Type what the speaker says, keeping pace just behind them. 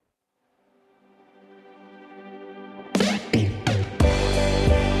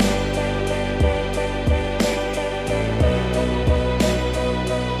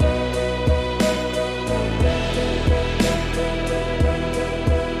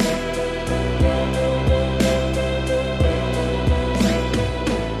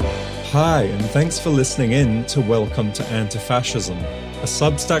Hi, and thanks for listening in to Welcome to Anti-Fascism, a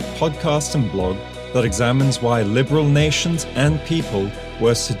Substack podcast and blog that examines why liberal nations and people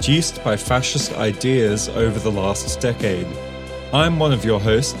were seduced by fascist ideas over the last decade. I'm one of your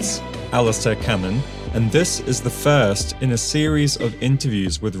hosts, Alistair Cannon, and this is the first in a series of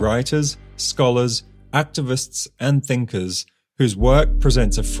interviews with writers, scholars, activists, and thinkers whose work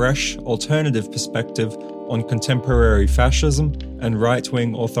presents a fresh, alternative perspective on contemporary fascism and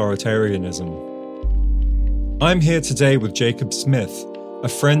right-wing authoritarianism. I'm here today with Jacob Smith, a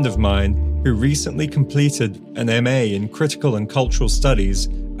friend of mine who recently completed an MA in Critical and Cultural Studies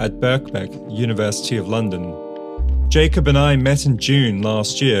at Birkbeck, University of London. Jacob and I met in June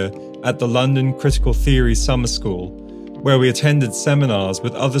last year at the London Critical Theory Summer School, where we attended seminars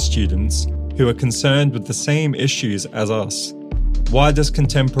with other students who are concerned with the same issues as us. Why does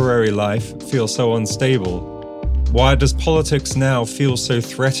contemporary life feel so unstable? Why does politics now feel so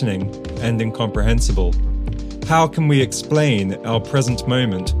threatening and incomprehensible? How can we explain our present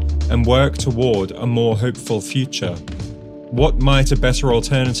moment and work toward a more hopeful future? What might a better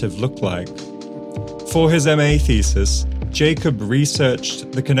alternative look like? For his MA thesis, Jacob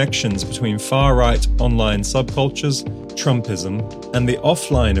researched the connections between far-right online subcultures, Trumpism, and the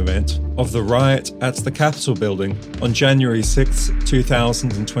offline event of the riot at the Capitol building on January 6,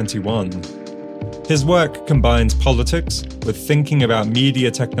 2021. His work combines politics with thinking about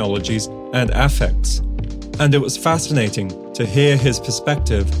media technologies and affects, and it was fascinating to hear his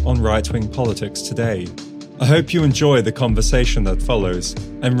perspective on right-wing politics today. I hope you enjoy the conversation that follows,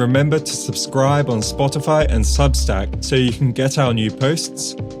 and remember to subscribe on Spotify and Substack so you can get our new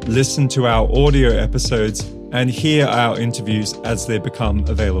posts, listen to our audio episodes, and hear our interviews as they become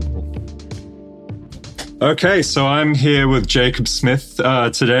available. Okay, so I'm here with Jacob Smith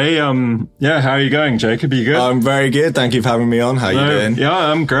today. How are you going, Jacob? Are you good? I'm very good. Thank you for having me on. How are you doing? Yeah,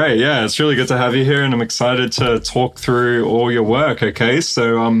 I'm great. Yeah, it's really good to have you here, and I'm excited to talk through all your work. Okay,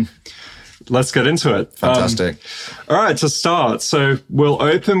 so let's get into it. Fantastic. All right, to start, so we'll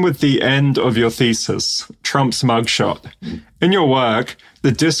open with the end of your thesis, Trump's mugshot. In your work,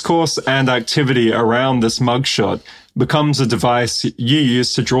 the discourse and activity around this mugshot becomes a device you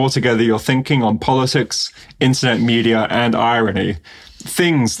use to draw together your thinking on politics, internet media, and irony,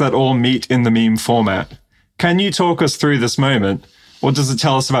 things that all meet in the meme format. Can you talk us through this moment? What does it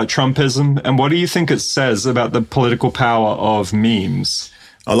tell us about Trumpism, and what do you think it says about the political power of memes?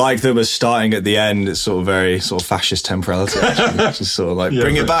 I like that we're starting at the end. It's sort of very sort of fascist temporality, actually. Just sort of like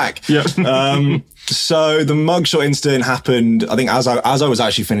bring it back. Yeah. So the mugshot incident happened, I think, as I was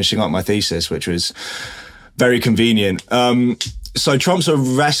actually finishing up my thesis, which was very convenient. So Trump's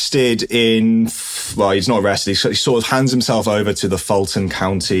arrested he's not arrested. He sort of hands himself over to the Fulton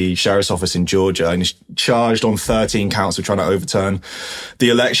County Sheriff's Office in Georgia, and he's charged on 13 counts of trying to overturn the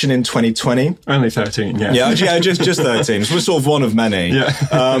election in 2020. Only 13, yeah. Yeah, just 13. So we're sort of one of many. Yeah.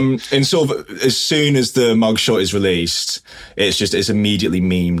 And sort of as soon as the mugshot is released, it's immediately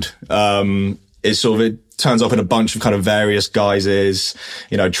memed. It turns up in a bunch of kind of various guises.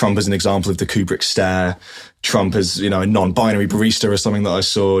 You know, Trump as an example of the Kubrick stare. Trump as, a non-binary barista or something that I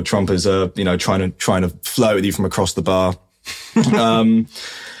saw. Trump as trying to flirt with you from across the bar.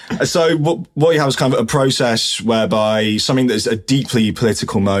 So what you have is kind of a process whereby something that is a deeply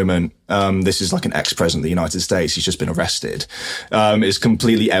political moment, this is like an ex-president of the United States, he's just been arrested, is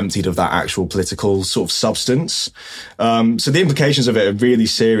completely emptied of that actual political sort of substance. So the implications of it are really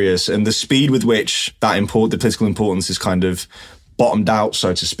serious, and the speed with which the political importance is kind of bottomed out,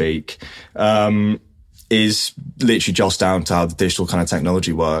 so to speak, is literally just down to how the digital kind of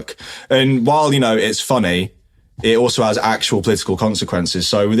technology work. And while, it's funny, it also has actual political consequences.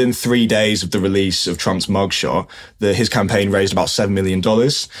 So within 3 days of the release of Trump's mugshot, his campaign raised about $7 million.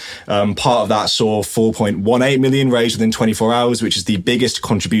 Part of that saw $4.18 million raised within 24 hours, which is the biggest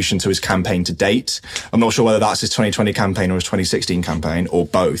contribution to his campaign to date. I'm not sure whether that's his 2020 campaign or his 2016 campaign, or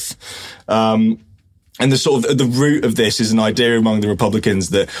both. And the root of this is an idea among the Republicans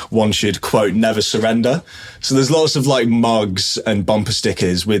that one should, quote, never surrender. So there's lots of like mugs and bumper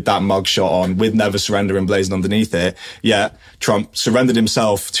stickers with that mugshot on, with never surrender emblazoned underneath it. Yeah, Trump surrendered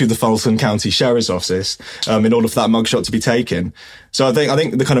himself to the Fulton County Sheriff's Office in order for that mugshot to be taken. So I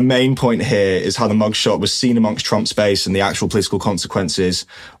think the kind of main point here is how the mugshot was seen amongst Trump's base and the actual political consequences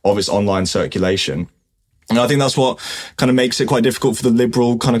of its online circulation. And I think that's what kind of makes it quite difficult for the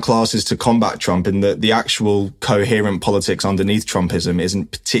liberal kind of classes to combat Trump, in that the actual coherent politics underneath Trumpism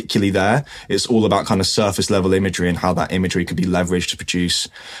isn't particularly there. It's all about kind of surface level imagery and how that imagery could be leveraged to produce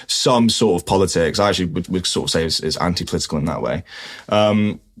some sort of politics. I actually would sort of say it's anti-political in that way.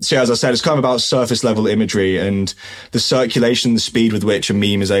 So yeah, as I said, it's kind of about surface level imagery and the circulation, the speed with which a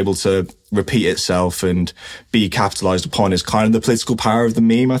meme is able to repeat itself and be capitalized upon is kind of the political power of the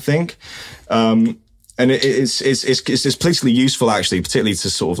meme, I think. And it's politically useful, actually, particularly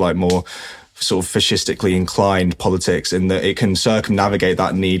to sort of like more sort of fascistically inclined politics, in that it can circumnavigate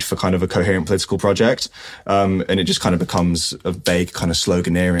that need for kind of a coherent political project. And it just kind of becomes a vague kind of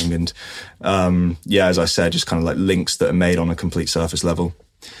sloganeering. And yeah, as I said, just kind of like links that are made on a complete surface level.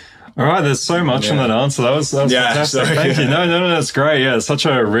 All right, there's so much in that answer. That was fantastic. Sorry, Thank you. No, that's great. Yeah, such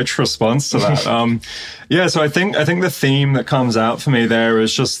a rich response to that. Yeah, so I think the theme that comes out for me there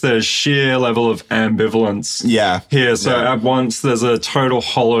is just the sheer level of ambivalence here. So at once there's a total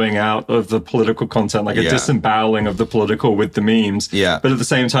hollowing out of the political content, like a disemboweling of the political with the memes. But at the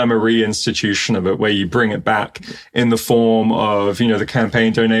same time, a reinstitution of it where you bring it back in the form of, the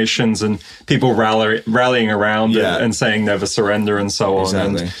campaign donations and people rallying around it and saying never surrender and so on.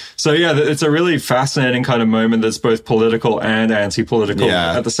 Exactly. And so yeah, it's a really fascinating kind of moment that's both political and anti-political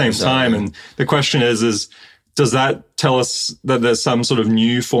at the same time. And the question is, does that tell us that there's some sort of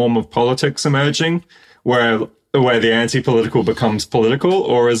new form of politics emerging where the anti-political becomes political,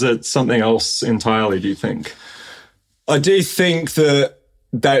 or is it something else entirely, do you think? I do think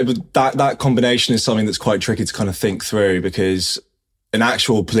that combination is something that's quite tricky to kind of think through, because an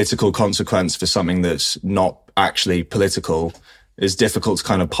actual political consequence for something that's not actually political is difficult to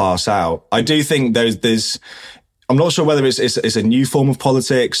kind of parse out. I do think I'm not sure whether it's a new form of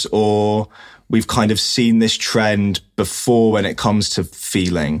politics, or we've kind of seen this trend before when it comes to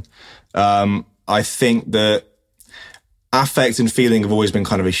feeling. I think that affect and feeling have always been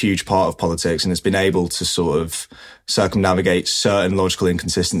kind of a huge part of politics, and it's been able to sort of circumnavigate certain logical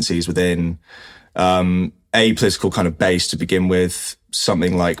inconsistencies within a political kind of base to begin with.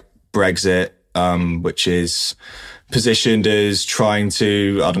 Something like Brexit, which is positioned as trying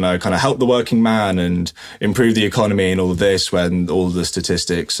to, I don't know, kind of help the working man and improve the economy and all of this, when all of the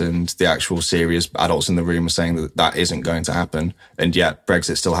statistics and the actual serious adults in the room are saying that that isn't going to happen. And yet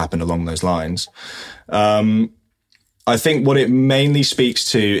Brexit still happened along those lines. I think what it mainly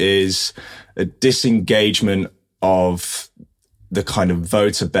speaks to is a disengagement of the kind of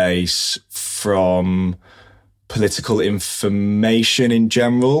voter base from political information in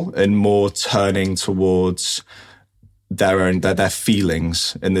general, and more turning towards their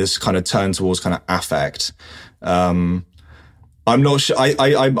feelings, and this kind of turn towards kind of affect. I'm not sure.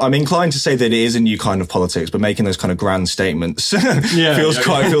 I'm inclined to say that it is a new kind of politics, but making those kind of grand statements feels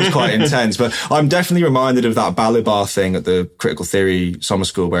quite intense. But I'm definitely reminded of that Balibar thing at the Critical Theory Summer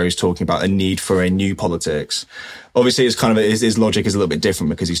School, where he's talking about a need for a new politics. Obviously, it's kind of his logic is a little bit different,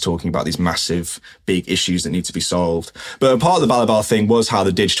 because he's talking about these massive, big issues that need to be solved. But a part of the Balibar thing was how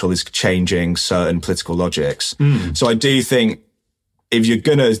the digital is changing certain political logics. So I do think if you're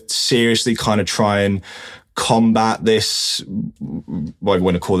going to seriously kind of try and combat this, what you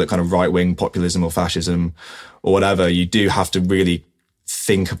want to call it, kind of right-wing populism or fascism or whatever, you do have to really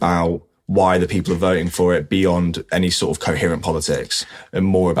think about why the people are voting for it beyond any sort of coherent politics, and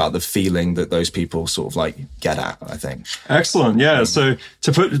more about the feeling that those people sort of like get at, I think. Excellent. Yeah. So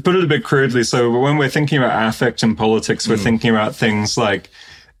to put it a bit crudely, so when we're thinking about affect in politics, we're thinking about things like,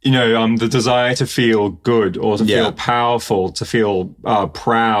 the desire to feel good, or to feel powerful, to feel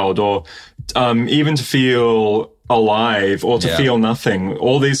proud, or even to feel alive, or to feel nothing.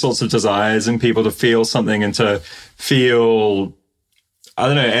 All these sorts of desires in people to feel something and to feel, I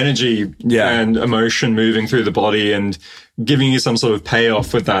don't know, energy and emotion moving through the body and giving you some sort of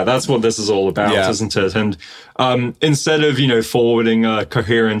payoff with that. That's what this is all about, isn't it? And instead of, forwarding a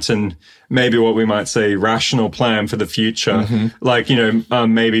coherent and maybe what we might say rational plan for the future, like,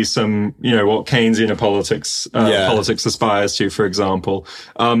 maybe some, what Keynesian politics aspires to, for example.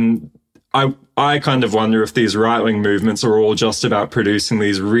 I kind of wonder if these right-wing movements are all just about producing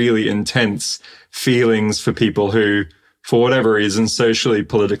these really intense feelings for people who, for whatever reason, socially,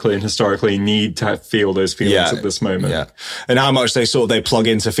 politically, and historically, need to feel those feelings at this moment. Yeah. And how much they plug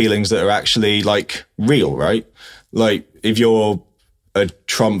into feelings that are actually like real, right? Like if you're a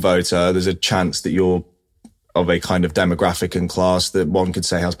Trump voter, there's a chance that you're of a kind of demographic and class that one could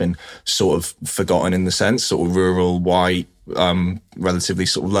say has been sort of forgotten, in the sense, sort of rural, white, relatively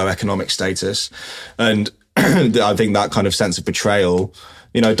sort of low economic status. And I think that kind of sense of betrayal,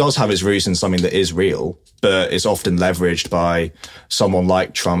 does have its roots in something that is real, but it's often leveraged by someone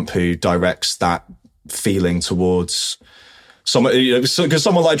like Trump, who directs that feeling towards someone, because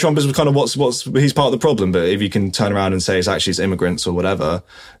someone like Trump is kind of he's part of the problem. But if you can turn around and say it's immigrants or whatever,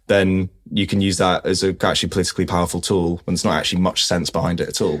 then you can use that as a actually politically powerful tool when there's not actually much sense behind it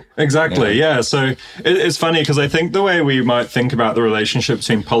at all. Exactly. Yeah. So it's funny because I think the way we might think about the relationship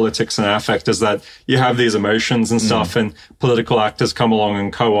between politics and affect is that you have these emotions and stuff, and political actors come along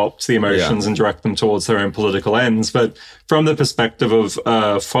and co-opt the emotions and direct them towards their own political ends. But from the perspective of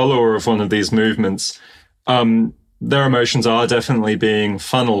a follower of one of these movements, their emotions are definitely being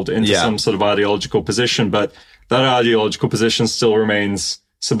funneled into some sort of ideological position, but that ideological position still remains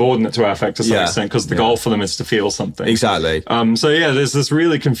subordinate to affect to some extent, because the goal for them is to feel something. Exactly. So there's this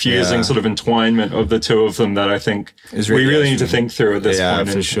really confusing sort of entwinement of the two of them that I think we really need to think through at this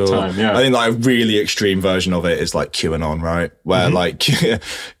point in time. Yeah, I think like a really extreme version of it is like QAnon, right? Where like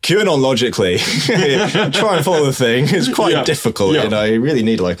QAnon logically, try and follow the thing is quite difficult. You know, you really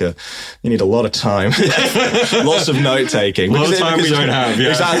need you need a lot of time, lots of note taking. A lot of time we don't have. Yeah.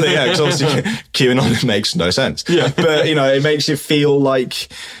 Exactly. Yeah, because obviously QAnon makes no sense. Yeah, but you know, it makes you feel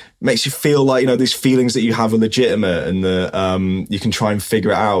like, you know, these feelings that you have are legitimate, and that you can try and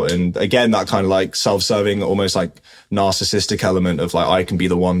figure it out. And again, that kind of like self-serving, almost like narcissistic element of like, I can be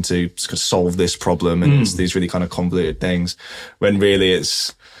the one to solve this problem, and it's these really kind of convoluted things, when really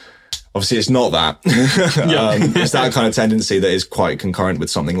it's not that. It's that kind of tendency that is quite concurrent with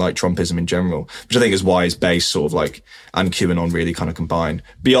something like Trumpism in general, which I think is why it's based sort of like, and QAnon really kind of combined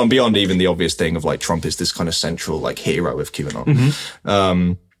beyond even the obvious thing of like Trump is this kind of central like hero of QAnon.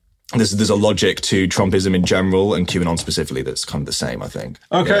 There's a logic to Trumpism in general and QAnon specifically that's kind of the same, I think.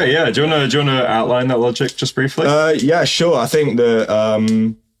 Okay, yeah. Do you want to outline that logic just briefly? Yeah, sure. I think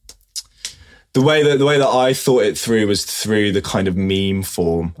that the way that I thought it through was through the kind of meme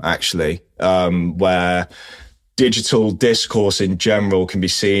form, actually, where digital discourse in general can be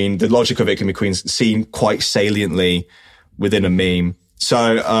seen. The logic of it can be seen quite saliently within a meme.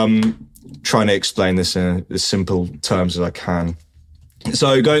 So, trying to explain this in as simple terms as I can. So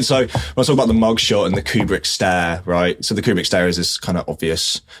when I talk about the mugshot and the Kubrick stare, right? So the Kubrick stare is this kind of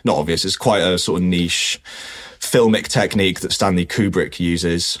not obvious, it's quite a sort of niche filmic technique that Stanley Kubrick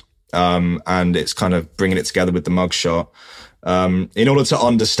uses. And it's kind of bringing it together with the mugshot. In order to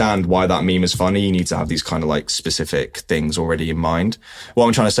understand why that meme is funny, you need to have these kind of like specific things already in mind. What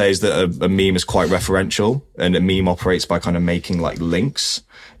I'm trying to say is that a meme is quite referential, and a meme operates by kind of making like links.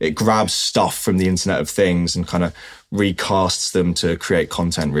 It grabs stuff from the Internet of Things and kind of recasts them to create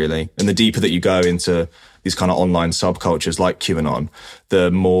content, really. And the deeper that you go into these kind of online subcultures like QAnon, the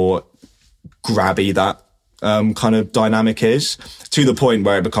more grabby that kind of dynamic is, to the point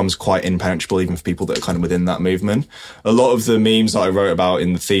where it becomes quite impenetrable even for people that are kind of within that movement. A lot of the memes that I wrote about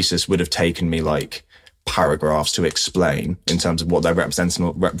in the thesis would have taken me like paragraphs to explain in terms of what their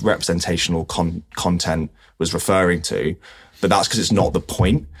representational content was referring to. But that's because it's not the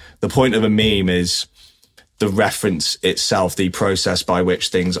point. The point of a meme is the reference itself, the process by which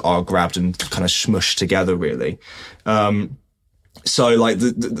things are grabbed and kind of smushed together, really. So like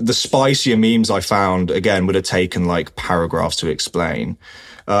the spicier memes I found, again, would have taken like paragraphs to explain.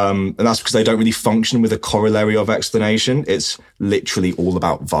 And that's because they don't really function with a corollary of explanation. It's literally all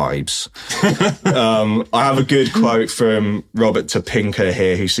about vibes. I have a good quote from Robert Topinka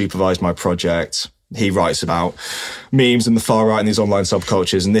here, who supervised my project. He writes about memes and the far right and these online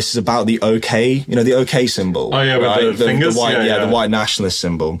subcultures. And this is about the OK, you know, the OK symbol. Oh yeah, right? With the fingers? The white nationalist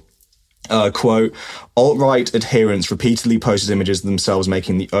symbol. Quote, alt-right adherents repeatedly posted images of themselves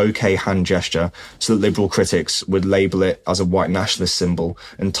making the OK hand gesture so that liberal critics would label it as a white nationalist symbol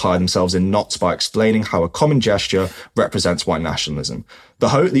and tie themselves in knots by explaining how a common gesture represents white nationalism.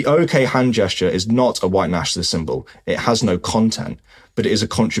 The OK hand gesture is not a white nationalist symbol. It has no content, but it is a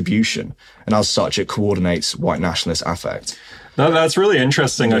contribution. And as such, it coordinates white nationalist affect. No, that's really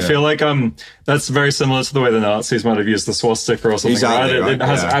interesting. Yeah. I feel like that's very similar to the way the Nazis might have used the swastika or something. Exactly, right? It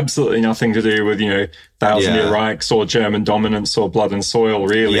has absolutely nothing to do with, you know, Thousand-Year Reichs or German dominance or blood and soil,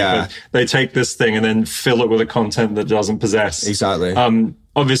 really. Yeah. But they take this thing and then fill it with a content that doesn't possess. Exactly.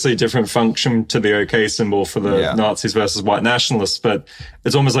 Obviously, different function to the OK symbol for the Nazis versus white nationalists, but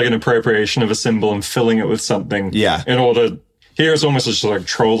it's almost like an appropriation of a symbol and filling it with something in order. Here it's almost just like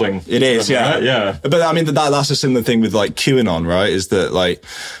trolling. It is, yeah. Right? Yeah. But I mean, that's a similar thing with like QAnon, right? Is that like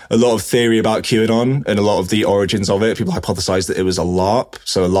a lot of theory about QAnon and a lot of the origins of it, people hypothesize that it was a LARP,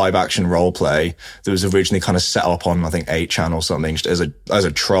 so a live action role play that was originally kind of set up on, I think, 8chan or something, just as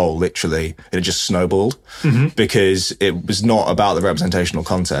a troll, literally. It just snowballed because it was not about the representational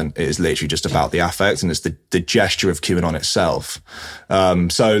content. It is literally just about the affect, and it's the gesture of QAnon itself.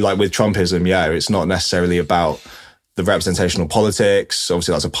 So like with Trumpism, it's not necessarily about the representational politics.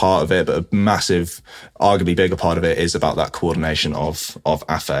 Obviously, that's a part of it, but a massive, arguably bigger part of it is about that coordination of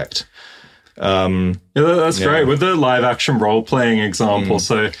affect. Yeah, that's great with the live action role playing example.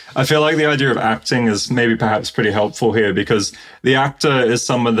 So I feel like the idea of acting is maybe perhaps pretty helpful here, because the actor is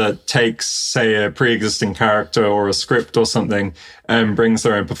someone that takes, say, a pre-existing character or a script or something and brings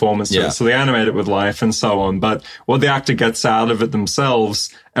their own performance to it. So they animate it with life and so on. But what the actor gets out of it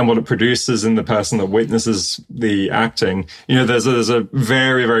themselves and what it produces in the person that witnesses the acting, there's a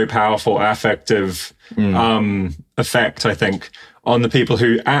very, very powerful affective effect, I think, on the people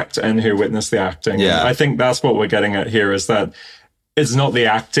who act and who witness the acting. Yeah. I think that's what we're getting at here, is that it's not the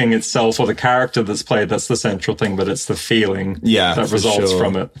acting itself or the character that's played that's the central thing, but it's the feeling that results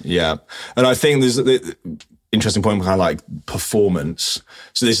from it. Yeah. And I think there's the interesting point, kind of like performance.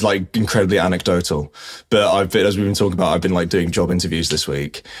 So this is like incredibly anecdotal, but as we've been talking about, I've been like doing job interviews this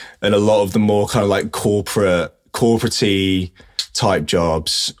week, and a lot of the more kind of like corporate-y type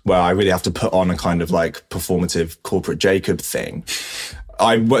jobs where I really have to put on a kind of like performative corporate Jacob thing.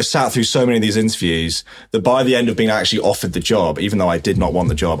 I sat through so many of these interviews that by the end of being actually offered the job, even though I did not want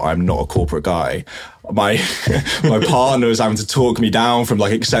the job, I'm not a corporate guy. My partner was having to talk me down from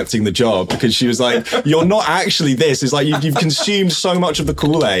like accepting the job, because she was like, you're not actually this. It's like you've consumed so much of the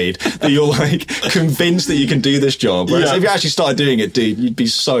Kool-Aid that you're like convinced that you can do this job. Whereas if you actually started doing it, dude, you'd be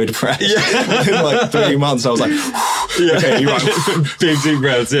so depressed. In like 3 months, I was like, okay, you're right. Big deep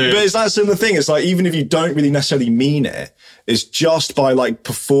breaths. Yeah. But it's that similar thing. It's like, even if you don't really necessarily mean it, it's just by like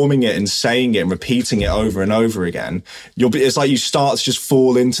performing it and saying it and repeating it over and over again, it's like you start to just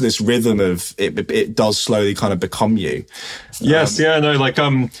fall into this rhythm of it does slowly kind of become you. Yes. Like,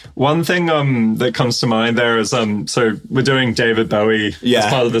 one thing, that comes to mind there is, so we're doing David Bowie as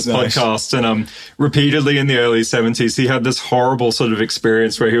part of this podcast, and, repeatedly in the early 70s, he had this horrible sort of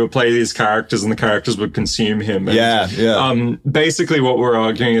experience where he would play these characters and the characters would consume him. And, basically what we're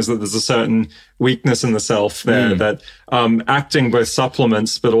arguing is that there's a certain weakness in the self there that, acting both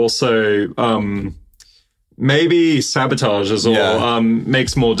supplements, but also, maybe sabotages or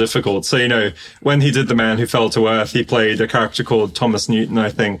makes more difficult. So, when he did The Man Who Fell to Earth, he played a character called Thomas Newton, I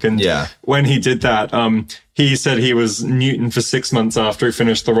think. And when he did that, he said he was Newton for 6 months after he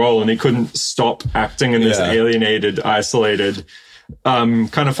finished the role, and he couldn't stop acting in this alienated, isolated,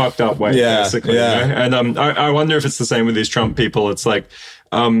 kind of fucked up way, basically. And I wonder if it's the same with these Trump people. It's like,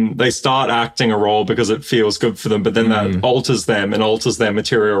 they start acting a role because it feels good for them, but then that alters them and alters their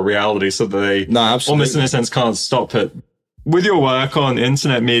material reality, so that they almost in a sense can't stop it. With your work on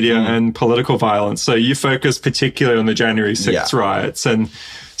internet media and political violence, so you focus particularly on the January 6th riots. And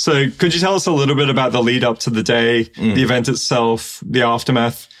so could you tell us a little bit about the lead up to the day, the event itself, the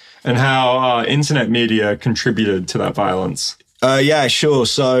aftermath, and how internet media contributed to that violence? Yeah, sure.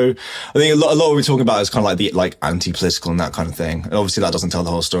 So I think a lot of what we're talking about is kind of like the anti-political and that kind of thing. And obviously that doesn't tell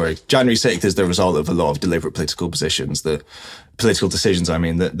the whole story. January 6th is the result of a lot of deliberate political decisions, that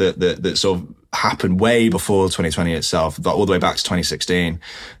sort of happened way before 2020 itself, all the way back to 2016.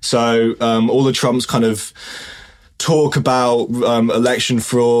 So, all the Trump's kind of talk about election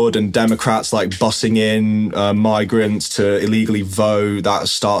fraud and Democrats like bussing in migrants to illegally vote, that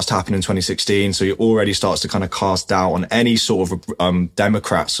starts to happen in 2016. So it already starts to kind of cast doubt on any sort of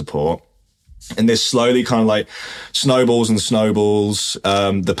Democrat support. And this slowly kind of like snowballs.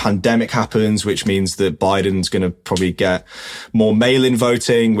 The pandemic happens, which means that Biden's going to probably get more mail-in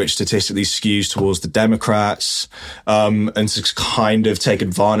voting, which statistically skews towards the Democrats. And to kind of take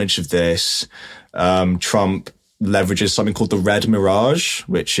advantage of this, Trump leverages something called the Red Mirage,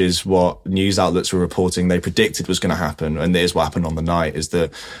 which is what news outlets were reporting they predicted was going to happen. And here's what happened on the night, is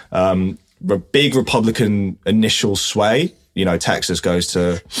that big Republican initial sway, Texas goes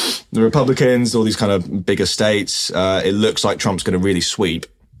to the Republicans, all these kind of bigger states. It looks like Trump's going to really sweep.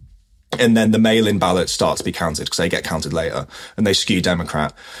 And then the mail-in ballots start to be counted, because they get counted later, and they skew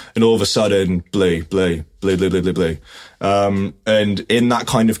Democrat. And all of a sudden, blue. And in that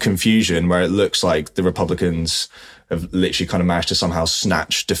kind of confusion where it looks like the Republicans have literally kind of managed to somehow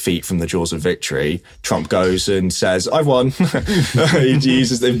snatch defeat from the jaws of victory, Trump goes and says, I've won.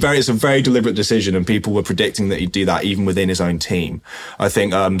 It's a very deliberate decision, and people were predicting that he'd do that even within his own team. I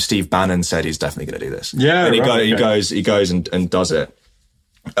think Steve Bannon said he's definitely going to do this. Yeah, and he goes and does it.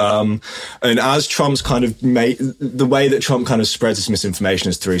 And as Trump's kind of the way that Trump kind of spreads his misinformation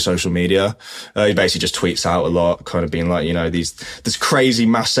is through social media. He basically just tweets out a lot, kind of being like, this crazy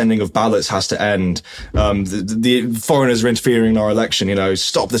mass sending of ballots has to end. The foreigners are interfering in our election,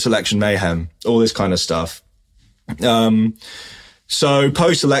 stop this election mayhem, all this kind of stuff. So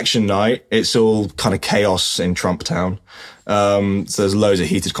post-election night, it's all kind of chaos in Trump town. So there's loads of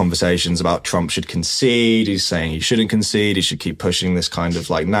heated conversations about Trump should concede. He's saying he shouldn't concede. He should keep pushing this kind of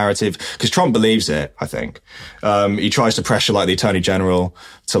like narrative because Trump believes it, I think. He tries to pressure like the Attorney General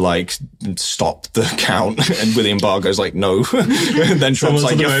to like stop the count and William Barr goes like, no. And then Trump's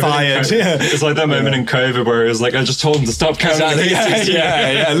like, you're fired. Yeah. It's like that moment in COVID where it was like, I just told him to stop counting. Exactly.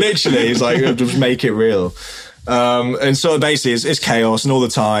 Yeah. Literally. He's like, just make it real. And so basically it's chaos and all the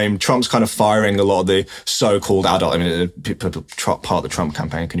time Trump's kind of firing a lot of the so-called adult, I mean, people part of the Trump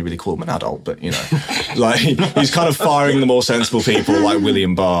campaign, can you really call him an adult? But, you know, like he's kind of firing the more sensible people like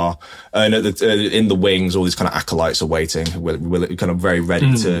William Barr, and in the wings, all these kind of acolytes are waiting, kind of very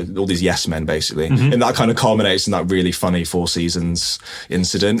ready to, all these yes men basically. And that kind of culminates in that really funny Four Seasons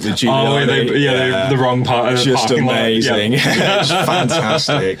incident with Giuliani. The wrong part of the just amazing. Yeah. It's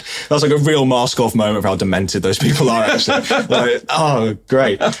fantastic. That's like a real mask-off moment for how demented those people are actually. Like, oh,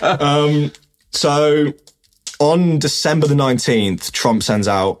 great. So on December the 19th, Trump sends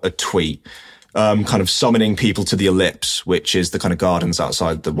out a tweet kind of summoning people to the Ellipse, which is the kind of gardens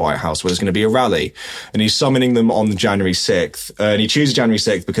outside the White House where there's going to be a rally. And he's summoning them on January 6th. And he chooses January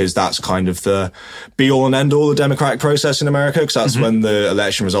 6th because that's kind of the be-all and end-all of the democratic process in America, because that's when the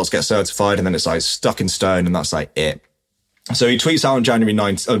election results get certified and then it's like stuck in stone and that's like it. So he tweets out on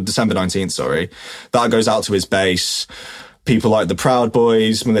December 19th, that goes out to his base. People like the Proud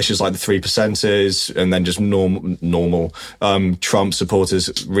Boys, militias like the 3%ers, and then just normal Trump supporters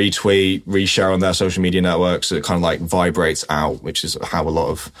retweet, reshare on their social media networks. So it kind of like vibrates out, which is how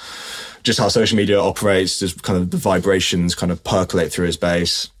how social media operates. Just kind of the vibrations kind of percolate through his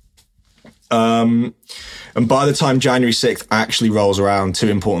base. And by the time January 6th actually rolls around, two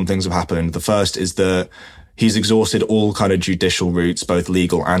important things have happened. The first is that he's exhausted all kind of judicial routes, both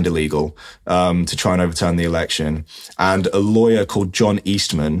legal and illegal, to try and overturn the election. And a lawyer called John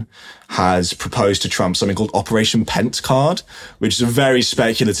Eastman has proposed to Trump something called Operation Pence Card, which is a very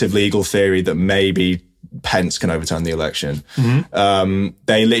speculative legal theory that maybe Pence can overturn the election.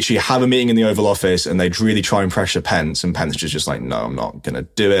 They literally have a meeting in the Oval Office and they'd really try and pressure Pence. And Pence is just like, no, I'm not going to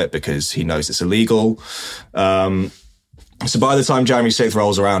do it because he knows it's illegal. So by the time January 6th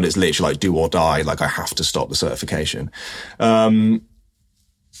rolls around, it's literally like do or die. Like I have to stop the certification. So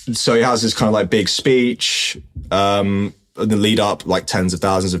he has this kind of like big speech. In the lead up, like tens of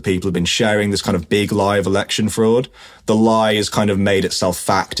thousands of people have been sharing this kind of big lie of election fraud. The lie has kind of made itself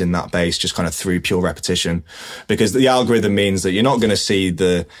fact in that base, just kind of through pure repetition, because the algorithm means that you're not going to see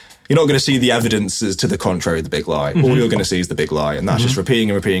the evidence to the contrary of the big lie. All you're going to see is the big lie. And that's just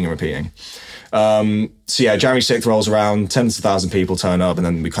repeating and repeating and repeating. So yeah, January 6th rolls around, tens of thousands of people turn up, and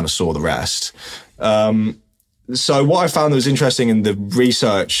then we kind of saw the rest. So what I found that was interesting in the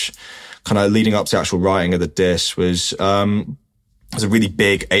research kind of leading up to the actual writing of the diss was, there's a really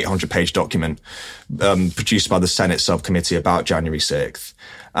big 800-page document, produced by the Senate subcommittee about January 6th.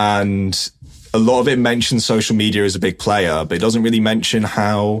 And a lot of it mentions social media as a big player, but it doesn't really mention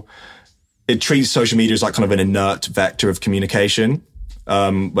how it treats social media as like kind of an inert vector of communication.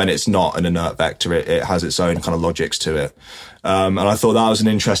 When it's not an inert vector, it has its own kind of logics to it. And I thought that was an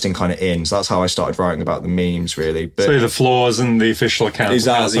interesting kind of in. So that's how I started writing about the memes, really. But so the flaws in the official account of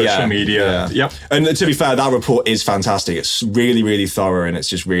social media. Yeah. Yep. And to be fair, that report is fantastic. It's really, really thorough, and it's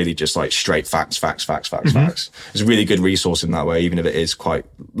just really just like straight facts. It's a really good resource in that way, even if it is quite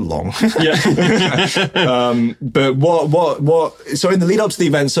long. But so in the lead up to the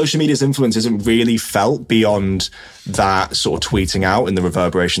event, social media's influence isn't really felt beyond that sort of tweeting out and the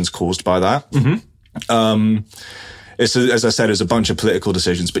reverberations caused by that. It's, as I said, it's a bunch of political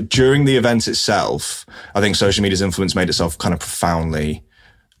decisions. But during the event itself, I think social media's influence made itself kind of profoundly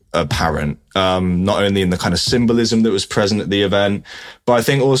apparent, not only in the kind of symbolism that was present at the event, but I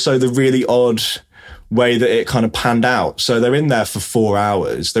think also the really odd way that it kind of panned out. So they're in there for 4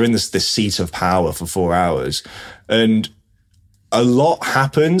 hours. They're in this seat of power for 4 hours. And a lot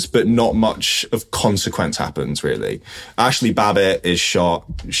happens, but not much of consequence happens, really. Ashley Babbitt is shot.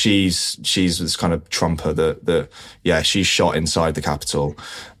 She's this kind of Trumper she's shot inside the Capitol.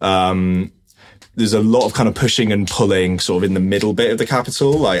 There's a lot of kind of pushing and pulling sort of in the middle bit of the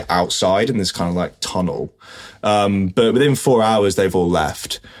Capitol, like outside in this kind of like tunnel. But within 4 hours, they've all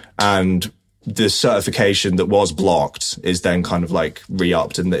left. And the certification that was blocked is then kind of like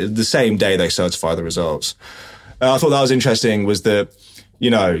re-upped. And the same day they certify the results. I thought that was interesting was that,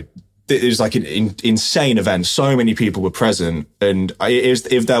 it was like an insane event. So many people were present. And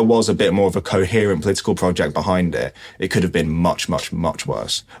if there was a bit more of a coherent political project behind it, it could have been much, much, much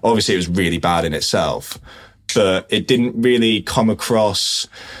worse. Obviously, it was really bad in itself, but it didn't really come across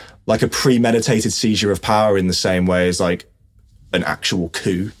like a premeditated seizure of power in the same way as like an actual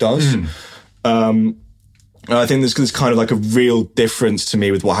coup does. And I think there's kind of like a real difference to me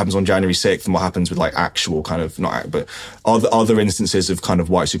with what happens on January 6th and what happens with like actual kind of, but other instances of kind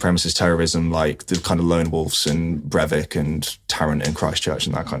of white supremacist terrorism, like the kind of lone wolves in Breivik and Tarrant and Christchurch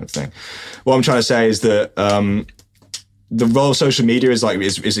and that kind of thing. What I'm trying to say is that the role of social media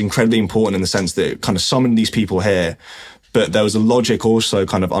is incredibly important in the sense that it kind of summoned these people here, but there was a logic also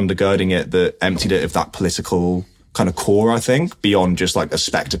kind of undergirding it that emptied it of that political kind of core, I think, beyond just like a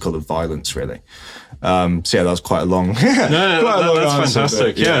spectacle of violence, really. So yeah, that was quite a long. That's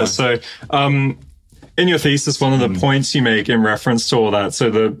fantastic. Yeah. So, in your thesis, one of the points you make in reference to all that, so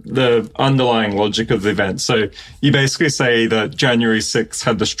the underlying logic of the event. So you basically say that January 6th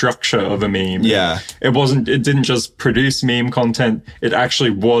had the structure of a meme. Yeah. It didn't just produce meme content. It actually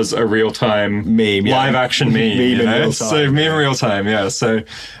was a real-time meme, live action meme. Meme in real time. So meme in real time. Yeah. So,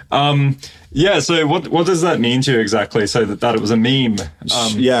 so what does that mean to you exactly? So that it was a meme?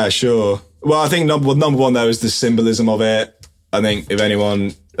 Yeah, sure. Well, I think number one, there was the symbolism of it. I think if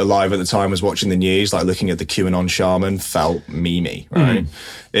anyone alive at the time was watching the news, like looking at the QAnon shaman, felt memey, right?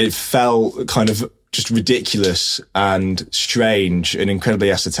 It felt kind of just ridiculous and strange and incredibly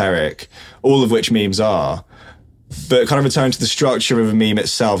esoteric, all of which memes are. But kind of return to the structure of a meme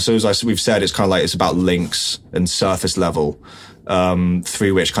itself. So as we've said, it's kind of like, it's about links and surface level,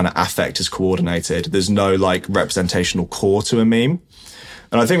 through which kind of affect is coordinated. There's no like representational core to a meme.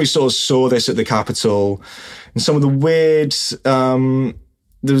 And I think we sort of saw this at the Capitol and some of the weird, so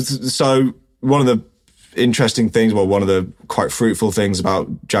one of the interesting things, one of the quite fruitful things about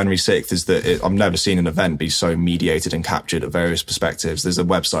January 6th is that I've never seen an event be so mediated and captured at various perspectives. There's a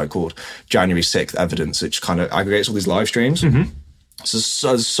website called January 6th Evidence, which kind of aggregates all these live streams.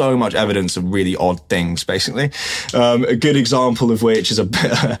 So much evidence of really odd things, basically. A good example of which is I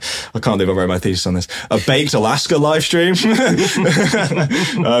can't believe I wrote my thesis on this, a Baked Alaska live stream.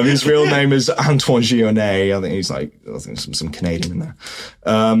 His real name is Antoine Gionnet. I think he's some Canadian in there.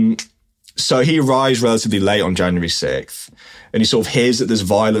 So he arrives relatively late on January 6th, and he sort of hears that there's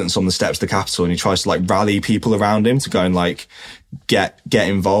violence on the steps of the Capitol, and he tries to like rally people around him to go and like get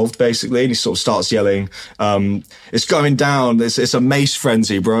involved, basically. And he sort of starts yelling, it's going down, it's a mace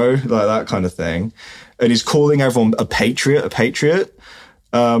frenzy, bro, like that kind of thing. And he's calling everyone a patriot.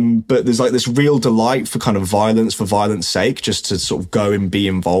 But there's like this real delight for kind of violence for violence sake, just to sort of go and be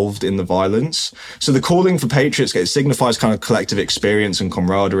involved in the violence. So the calling for patriots, it signifies kind of collective experience and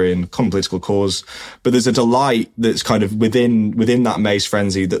camaraderie and common political cause. But there's a delight that's kind of within that mace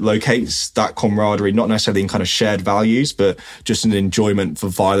frenzy that locates that camaraderie, not necessarily in kind of shared values, but just an enjoyment for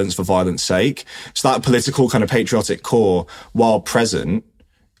violence sake. So that political kind of patriotic core, while present,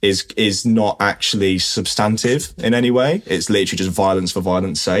 is not actually substantive in any way. It's literally just violence for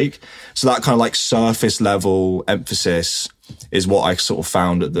violence sake. So that kind of like surface level emphasis is what I sort of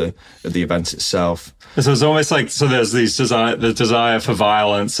found at the event itself. So it's almost like, so there's the desire for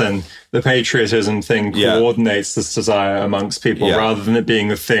violence, and the patriotism thing coordinates this desire amongst people rather than it being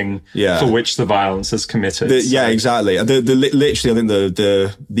the thing for which the violence is committed. Exactly. Literally, I think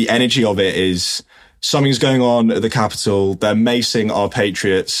the energy of it is, something's going on at the Capitol, they're macing our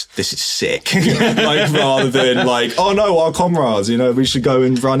patriots, this is sick. Like, rather than like, oh no, our comrades, we should go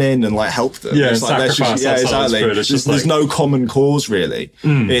and run in and like help them. Yeah, it's like, exactly. There's no common cause, really.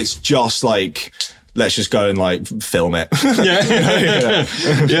 It's just like, let's just go and like film it.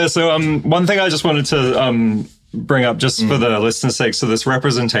 So one thing I just wanted to bring up just for the listener's sake, so this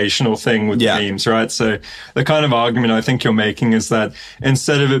representational thing with memes, right? So the kind of argument I think you're making is that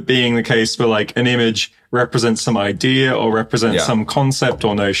instead of it being the case where like an image represents some idea or represents some concept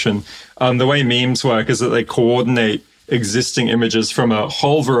or notion, the way memes work is that they coordinate existing images from a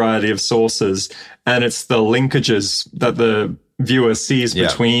whole variety of sources, and it's the linkages that the viewer sees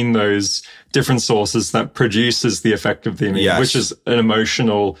between those different sources that produces the effect of the image, which is an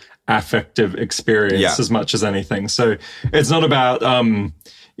emotional affective experience as much as anything. So it's not about,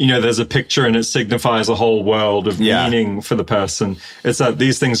 there's a picture and it signifies a whole world of meaning for the person. It's that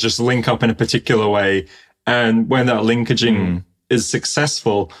these things just link up in a particular way. And when that linkaging is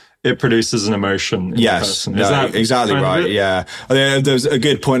successful, it produces an emotion in the person. Is that exactly right? Yeah. I think there's a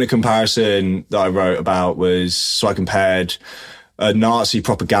good point of comparison that I wrote about was, so I compared a Nazi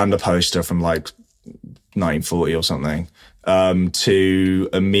propaganda poster from like 1940 or something, to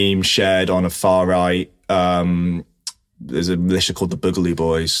a meme shared on a far right. There's a militia called the Boogaloo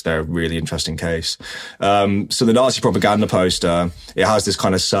Boys. They're a really interesting case. So the Nazi propaganda poster, it has this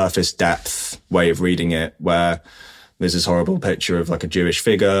kind of surface depth way of reading it, where there's this horrible picture of like a Jewish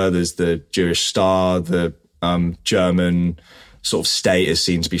figure. There's the Jewish star. The German sort of state is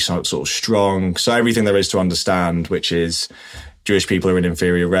seen to be sort of strong. So everything there is to understand, which is, Jewish people are an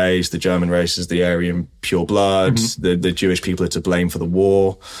inferior race, the German race is the Aryan pure blood, the Jewish people are to blame for the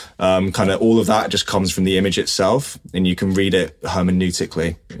war. Kind of all of that just comes from the image itself, and you can read it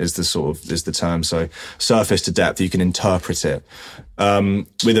hermeneutically is the term. So surface to depth, you can interpret it.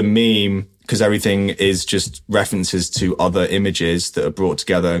 With a meme, because everything is just references to other images that are brought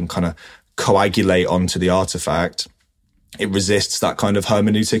together and kind of coagulate onto the artifact, it resists that kind of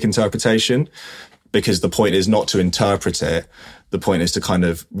hermeneutic interpretation, because the point is not to interpret it. The point is to kind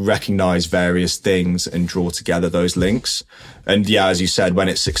of recognize various things and draw together those links. And yeah, as you said, when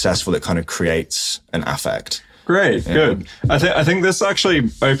it's successful, it kind of creates an affect. Great, good. I think this actually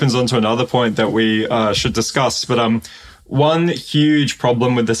opens onto another point that we should discuss. But one huge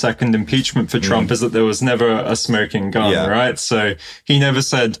problem with the second impeachment for Trump is that there was never a smoking gun, right? So he never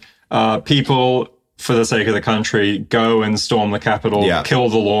said, people, for the sake of the country, go and storm the Capitol, kill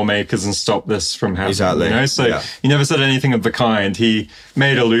the lawmakers and stop this from happening. Exactly. You know? So he never said anything of the kind. He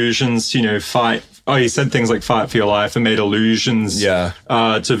made allusions, you know, he said things like fight for your life, and made allusions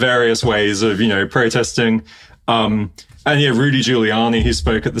to various ways of, you know, protesting. And Rudy Giuliani, who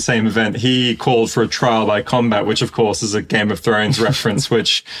spoke at the same event, he called for a trial by combat, which of course is a Game of Thrones reference,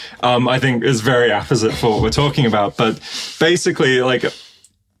 which I think is very apposite for what we're talking about. But basically, like,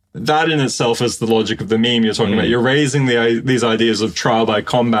 that in itself is the logic of the meme you're talking about. You're raising these ideas of trial by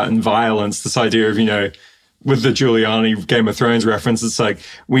combat and violence, this idea of, you know, with the Giuliani Game of Thrones reference, it's like,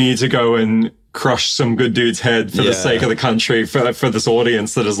 we need to go and crush some good dude's head for the sake of the country, for this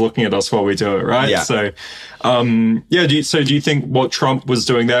audience that is looking at us while we do it, right? Yeah. So, do you think what Trump was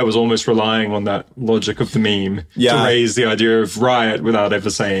doing there was almost relying on that logic of the meme to raise the idea of riot without ever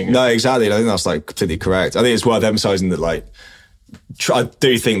saying it? No, exactly. I think that's like completely correct. I think it's worth emphasizing that, like, I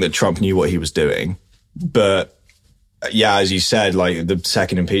do think that Trump knew what he was doing, but yeah, as you said, like the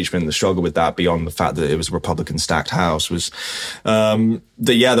second impeachment, the struggle with that, beyond the fact that it was a Republican stacked House, was that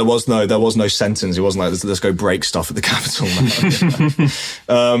there was no sentence. It wasn't like let's go break stuff at the Capitol.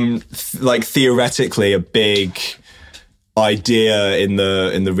 Like theoretically, a big idea in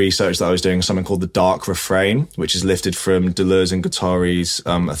the research that I was doing, something called the dark refrain, which is lifted from Deleuze and Guattari's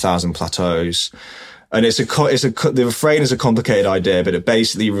 1,000 Plateaus. And the refrain is a complicated idea, but it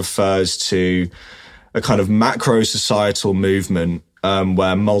basically refers to a kind of macro societal movement,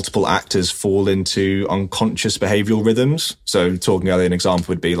 where multiple actors fall into unconscious behavioral rhythms. So talking about an example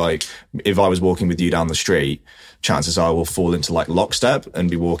would be like, if I was walking with you down the street, chances are we'll fall into like lockstep and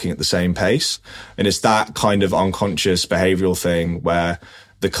be walking at the same pace. And it's that kind of unconscious behavioral thing where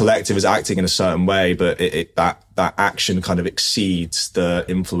the collective is acting in a certain way, but that action kind of exceeds the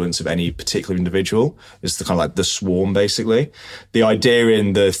influence of any particular individual. It's the kind of like the swarm, basically. The idea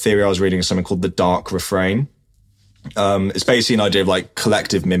in the theory I was reading is something called the dark refrain. It's basically an idea of like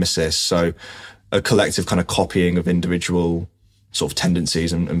collective mimesis. So a collective kind of copying of individual sort of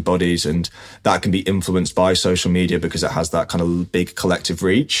tendencies and bodies. And that can be influenced by social media because it has that kind of big collective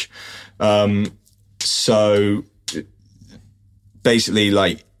reach. So basically,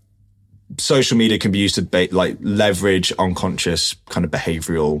 like, social media can be used to like leverage unconscious kind of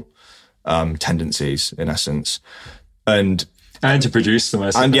behavioral tendencies, in essence, and to produce them.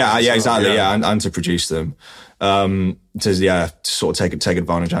 And exactly, and to produce them, to sort of take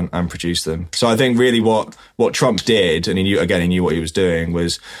advantage and produce them. So I think really what Trump did, and he knew what he was doing,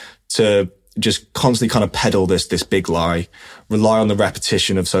 was to just constantly kind of peddle this big lie, rely on the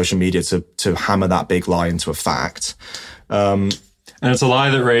repetition of social media to hammer that big lie into a fact. And it's a lie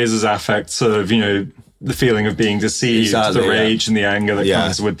that raises affects of, you know, the feeling of being deceived, the rage and the anger that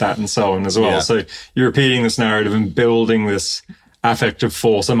comes with that and so on as well. Yeah. So you're repeating this narrative and building this affective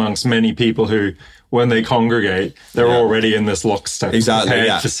force amongst many people who, when they congregate, they're already in this lockstep,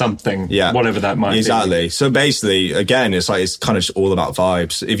 prepared for something, whatever that might be. Exactly. So basically, again, it's kind of just all about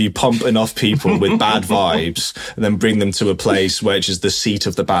vibes. If you pump enough people with bad vibes and then bring them to a place which is the seat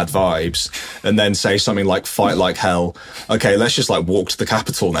of the bad vibes, and then say something like fight like hell, okay, let's just like walk to the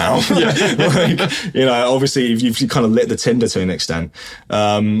Capitol now. Like, you know, obviously you've kind of lit the tinder to an extent.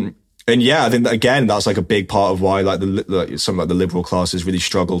 And yeah, I think that, again, that's like a big part of why some of the liberal classes really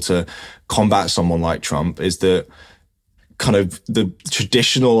struggle to combat someone like Trump, is that kind of the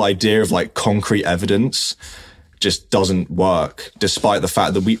traditional idea of like concrete evidence just doesn't work, despite the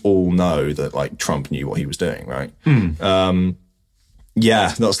fact that we all know that like Trump knew what he was doing, right? That's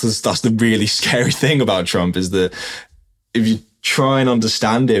the really scary thing about Trump, is that if you try and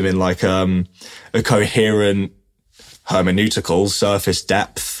understand him in like a coherent hermeneutical surface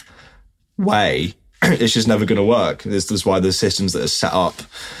depth way, it's just never going to work. This is why the systems that are set up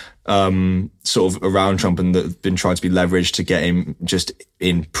sort of around Trump and that have been trying to be leveraged to get him just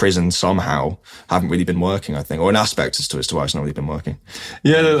in prison somehow haven't really been working, I think, or an aspect as to why it's not really been working.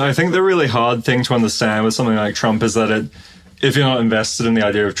 Yeah, I think the really hard thing to understand with something like Trump is that if you're not invested in the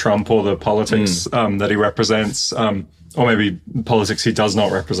idea of Trump or the politics that he represents, or maybe politics he does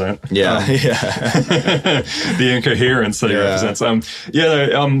not represent. The incoherence that he represents.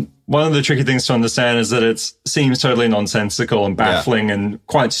 One of the tricky things to understand is that it seems totally nonsensical and baffling and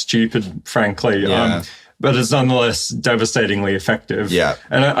quite stupid, frankly. But it's nonetheless devastatingly effective.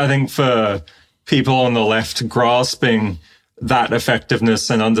 And I think for people on the left grasping that effectiveness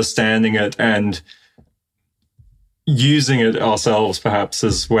and understanding it and using it ourselves perhaps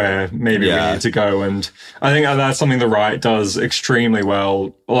is where maybe we need to go. And I think that's something the right does extremely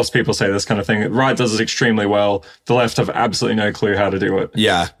well. Lots of people say this kind of thing. The right does it extremely well. The left have absolutely no clue how to do it.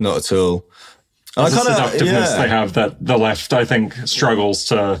 Yeah, not at all. The seductiveness they have that the left, I think, struggles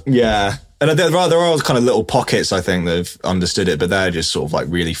to... Yeah. And there are kind of little pockets, I think, that have understood it, but they're just sort of like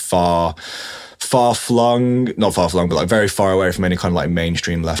really not far flung, but like very far away from any kind of like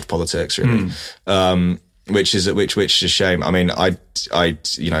mainstream left politics, really. Which is a shame. I mean, I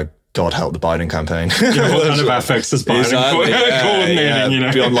God help the Biden campaign. What kind of affects does Biden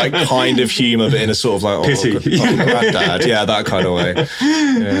coordinating, beyond like kind of humor, but in a sort of like pity, granddad, that kind of way.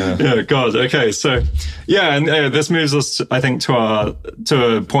 God. Okay, so and this moves us, I think, to a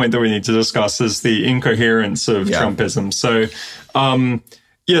point that we need to discuss is the incoherence of Trumpism. So,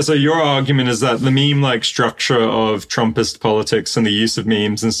 so your argument is that the meme-like structure of Trumpist politics and the use of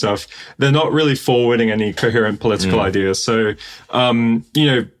memes and stuff, they're not really forwarding any coherent political ideas. So,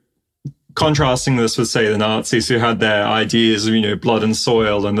 contrasting this with, say, the Nazis who had their ideas of, blood and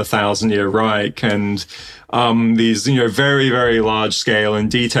soil and the 1,000-year Reich and these, very, very large scale and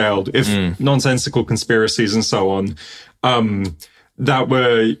detailed, if nonsensical conspiracies and so on, that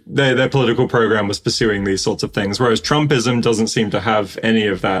were their political program was pursuing these sorts of things, whereas Trumpism doesn't seem to have any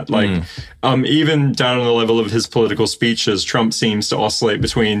of that. Like, even down on the level of his political speeches, Trump seems to oscillate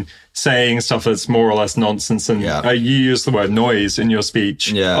between saying stuff that's more or less nonsense, and you use the word noise in your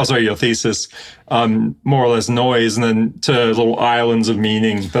speech. Your thesis, more or less noise, and then to little islands of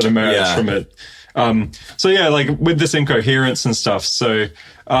meaning that emerge from it. Like with this incoherence and stuff. So,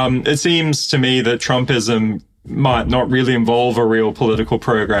 it seems to me that Trumpism might not really involve a real political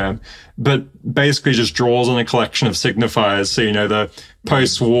program, but basically just draws on a collection of signifiers. So, the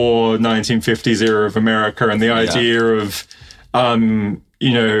post-war 1950s era of America and the idea of,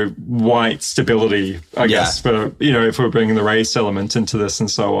 white stability, I guess, but, if we're bringing the race element into this and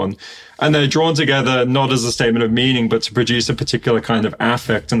so on. And they're drawn together not as a statement of meaning, but to produce a particular kind of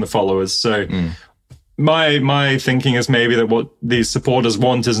affect in the followers. So my thinking is maybe that what these supporters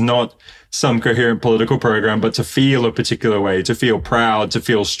want is not some coherent political program, but to feel a particular way, to feel proud, to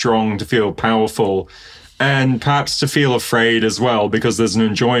feel strong, to feel powerful, and perhaps to feel afraid as well, because there's an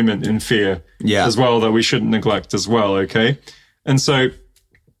enjoyment in fear as well that we shouldn't neglect as well, okay? And so,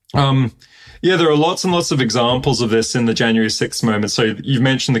 there are lots and lots of examples of this in the January 6th moment. So you've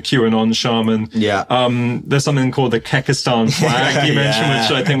mentioned the QAnon shaman. There's something called the Kekistan flag you mentioned,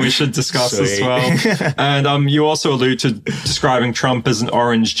 which I think we should discuss as well. And you also allude to describing Trump as an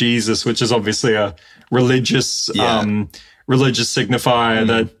orange Jesus, which is obviously a religious signifier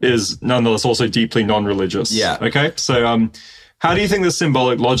that is nonetheless also deeply non-religious. Okay? So how do you think the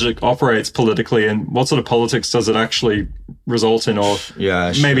symbolic logic operates politically, and what sort of politics does it actually result in, or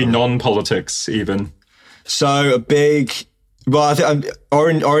maybe non-politics even? So I think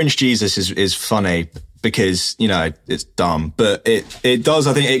Orange Jesus is funny because, it's dumb, but it does,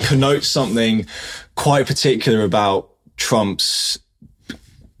 I think it connotes something quite particular about Trump's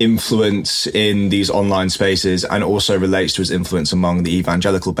influence in these online spaces, and also relates to his influence among the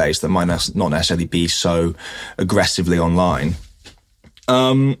evangelical base that might not necessarily be so aggressively online.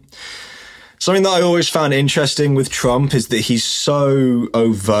 Something that I always found interesting with Trump is that he's so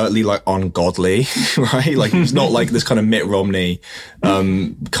overtly like ungodly, right? Like he's not like this kind of Mitt Romney,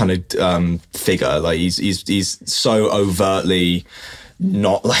 figure. Like he's so overtly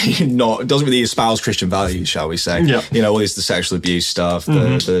not doesn't really espouse Christian values, shall we say? All this the sexual abuse stuff,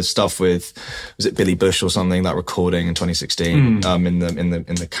 the stuff with, was it Billy Bush or something, that recording in 2016, in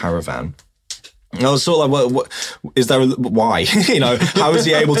the caravan. And I was sort of like, what is there? Why? How is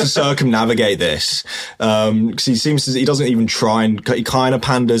he able to circumnavigate this? Because he doesn't even try, and he kind of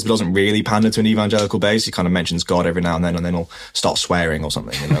panders, but doesn't really pander to an evangelical base. He kind of mentions God every now and then he'll start swearing or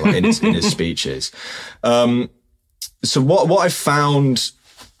something, like in his speeches. So what I found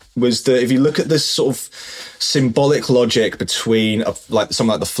was that if you look at this sort of symbolic logic between something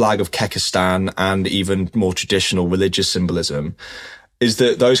like the flag of Kekistan and even more traditional religious symbolism, is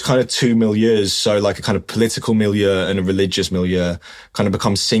that those kind of two milieus, so like a kind of political milieu and a religious milieu, kind of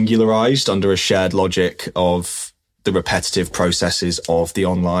become singularized under a shared logic of the repetitive processes of the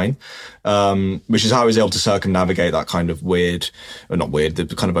online, which is how he was able to circumnavigate that kind of weird, or not weird,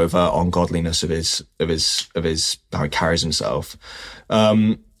 the kind of overt ungodliness of his how he carries himself.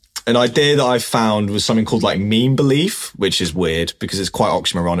 An idea that I found was something called like meme belief, which is weird because it's quite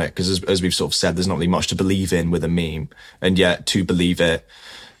oxymoronic, because as we've sort of said, there's not really much to believe in with a meme, and yet to believe it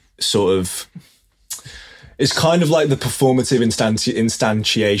sort of, it's kind of like the performative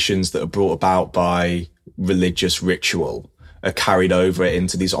instantiations that are brought about by religious ritual are carried over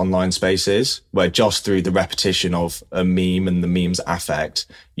into these online spaces, where just through the repetition of a meme and the meme's affect,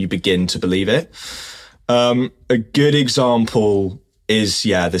 you begin to believe it. A good example is,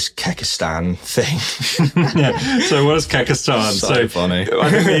 this Kekistan thing. So what is Kekistan? So funny. I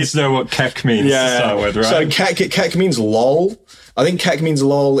think we need to know what Kek means to start with, right? So Kek means lol. I think Kek means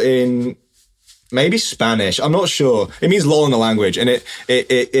lol in maybe Spanish. I'm not sure. It means lol in the language, and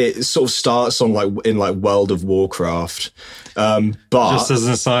it sort of starts on in World of Warcraft. But just as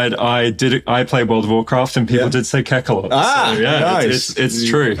an aside, I played World of Warcraft, and people did say Kek a lot. Nice. It's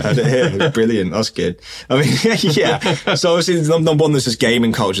true. Heard it here. Brilliant. That's good. I mean, So obviously, number one, there's this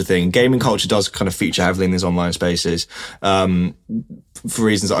gaming culture thing. Gaming culture does kind of feature heavily in these online spaces, for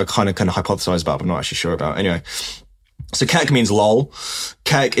reasons that I kind of hypothesize about, but I'm not actually sure about. Anyway. So Kek means lol.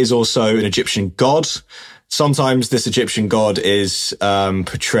 Kek is also an Egyptian god. Sometimes this Egyptian god is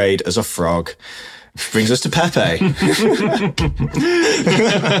portrayed as a frog. Brings us to Pepe.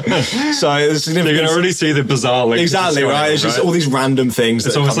 So you can already see the bizarre link. Exactly, right? It's just all these random things.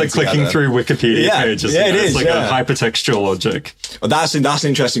 It's almost like clicking through Wikipedia pages. Yeah, it is. It's like a hypertextual logic. Well, that's an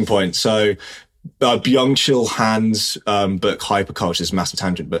interesting point. So Byung-Chul Han's book Hyperculture is a massive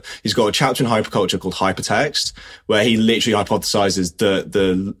tangent, but he's got a chapter in hyperculture called Hypertext, where he literally hypothesizes that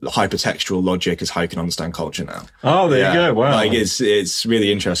the hypertextual logic is how you can understand culture now. Oh, there you go. Wow. Like it's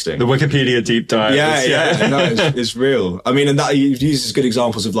really interesting. The Wikipedia deep dive. It's real. I mean, and that he uses good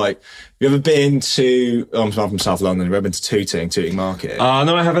examples of like, you ever been to, I'm from South London, have you ever been to Tooting Market?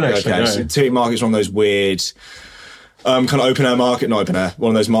 No, I haven't actually. Okay, so Tooting Market's one of those weird, kind of open air market, not open air, one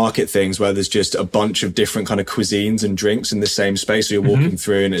of those market things where there's just a bunch of different kind of cuisines and drinks in the same space. So you're walking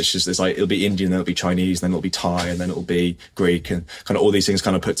through and it's like, it'll be Indian, then it'll be Chinese, then it'll be Thai, and then it'll be Greek, and kind of all these things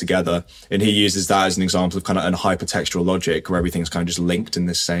kind of put together. And he uses that as an example of kind of an hypertextual logic where everything's kind of just linked in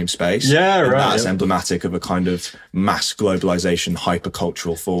this same space. Yeah, right. That's emblematic of a kind of mass globalization,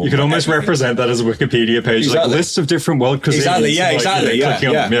 hypercultural form. You could almost represent that as a Wikipedia page, like lists of different world cuisines. Exactly,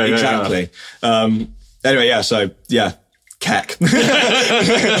 exactly. Anyway, Kek. Kek,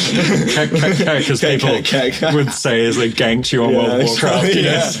 as people would say, is like ganked you on World of Warcraft.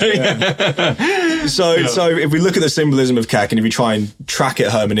 So if we look at the symbolism of Kek, and if you try and track it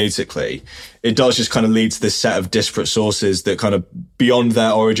hermeneutically, it does just kind of lead to this set of disparate sources that kind of, beyond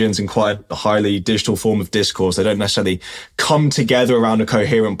their origins in quite a highly digital form of discourse, they don't necessarily come together around a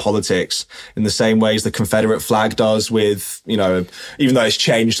coherent politics in the same ways the Confederate flag does with, even though it's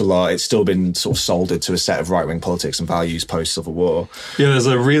changed a lot, it's still been sort of soldered to a set of right-wing politics and values post-Civil War. Yeah, there's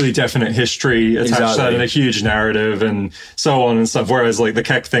a really definite history attached to that and a huge narrative and so on and stuff, whereas like the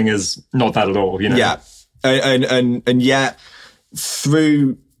Kek thing is not that at all, Yeah. And yet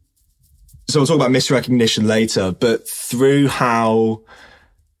through... So we'll talk about misrecognition later, but through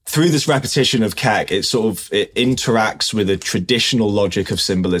this repetition of Kek, it interacts with a traditional logic of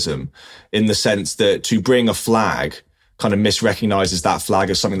symbolism, in the sense that to bring a flag kind of misrecognizes that flag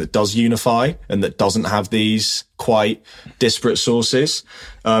as something that does unify and that doesn't have these quite disparate sources.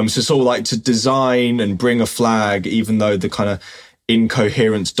 So sort of like to design and bring a flag, even though the kind of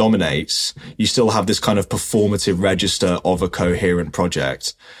incoherence dominates, you still have this kind of performative register of a coherent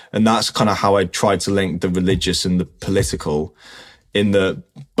project. And that's kind of how I tried to link the religious and the political, in that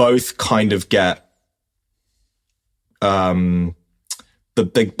both kind of get,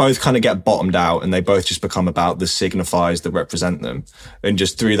 they both kind of get bottomed out, and they both just become about the signifiers that represent them. And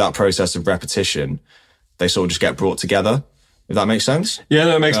just through that process of repetition, they sort of just get brought together. If that makes sense? Yeah,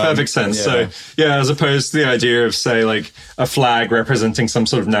 that makes perfect sense. So, as opposed to the idea of, say, like a flag representing some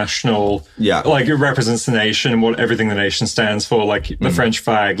sort of national, like it represents the nation and what everything the nation stands for, like the French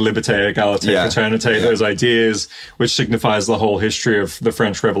flag, liberté, égalité, fraternité, those ideas, which signifies the whole history of the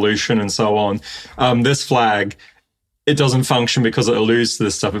French Revolution and so on. This flag, it doesn't function because it alludes to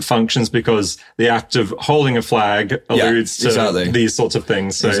this stuff. It functions because the act of holding a flag alludes to these sorts of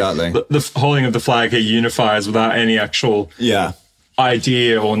things. So the holding of the flag here unifies without any actual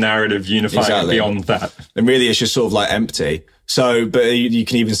idea or narrative unifying beyond that. And really, it's just sort of like empty. So, but you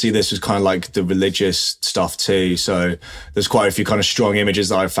can even see this as kind of like the religious stuff too. So there's quite a few kind of strong images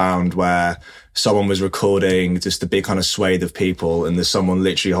that I found where someone was recording just a big kind of swathe of people, and there's someone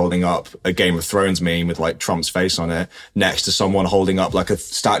literally holding up a Game of Thrones meme with like Trump's face on it next to someone holding up like a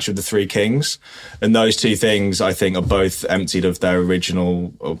statue of the Three Kings. And those two things, I think, are both emptied of their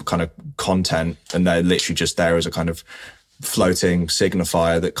original kind of content, and they're literally just there as a kind of floating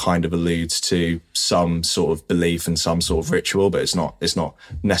signifier that kind of alludes to some sort of belief and some sort of ritual, but it's not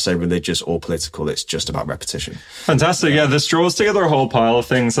necessarily religious or political. It's just about repetition. Fantastic. Yeah, this draws together a whole pile of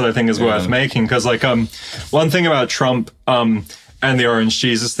things that I think is worth making. Because like one thing about Trump and the Orange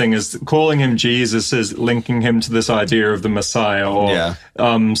Jesus thing is calling him Jesus is linking him to this idea of the Messiah or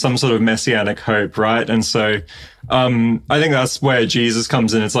some sort of messianic hope, right? And so I think that's where Jesus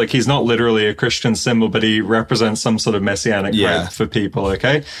comes in. It's like he's not literally a Christian symbol, but he represents some sort of messianic hope for people,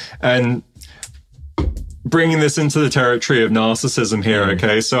 okay? And bringing this into the territory of narcissism here,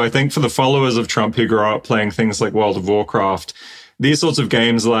 okay? So I think for the followers of Trump who grew up playing things like World of Warcraft, these sorts of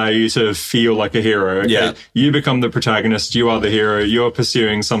games allow you to feel like a hero, okay? Yeah. You become the protagonist, you are the hero, you're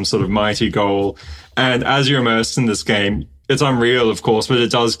pursuing some sort of mighty goal. And as you're immersed in this game, it's unreal, of course, but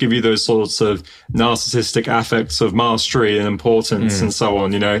it does give you those sorts of narcissistic affects of mastery and importance and so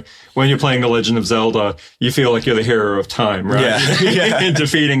on, you know? When you're playing The Legend of Zelda, you feel like you're the hero of time, right? Yeah.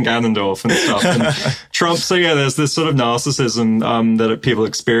 Defeating Ganondorf and stuff. And Trump, so yeah, there's this sort of narcissism that people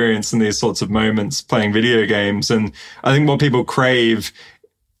experience in these sorts of moments playing video games. And I think what people crave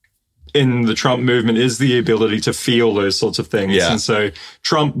in the Trump movement is the ability to feel those sorts of things. Yeah. And so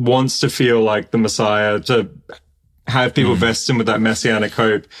Trump wants to feel like the Messiah, to have people vest in with that messianic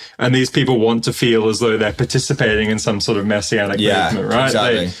hope. And these people want to feel as though they're participating in some sort of messianic movement, right?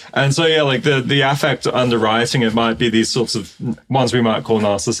 Exactly. And so, yeah, like the affect underwriting it might be these sorts of ones we might call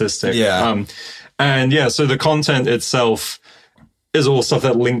narcissistic. Yeah. And yeah, so the content itself is all stuff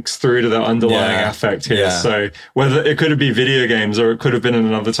that links through to the underlying affect here. Yeah. So whether it could be video games or it could have been in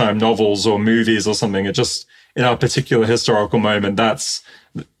another time novels or movies or something, it just, in our particular historical moment, that's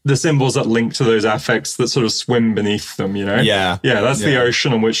the symbols that link to those affects that sort of swim beneath them, you know? Yeah. Yeah, that's the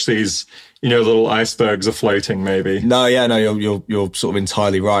ocean on which these, you know, little icebergs are floating, maybe. No, you're sort of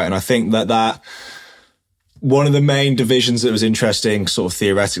entirely right. And I think that one of the main divisions that was interesting sort of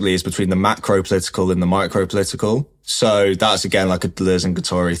theoretically is between the macro political and the micro political. So that's again like a Deleuze and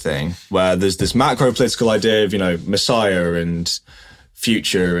Guattari thing, where there's this macro political idea of, you know, Messiah and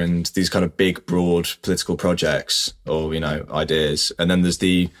future and these kind of big, broad political projects or, you know, ideas. And then there's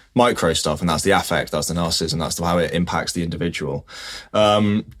the micro stuff, and that's the affect, that's the narcissism, that's how it impacts the individual.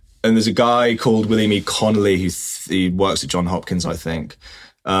 And there's a guy called William E. Connolly he works at Johns Hopkins, I think.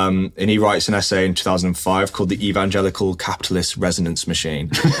 And he writes an essay in 2005 called The Evangelical Capitalist Resonance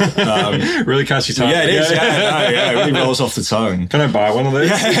Machine. Really catchy title. Yeah, it is. It really rolls off the tongue. Can I buy one of those?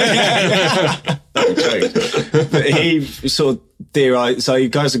 But he sort of theorized, so he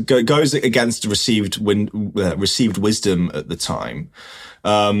goes against received wisdom at the time.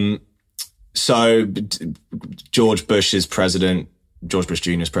 So George Bush Jr. is president.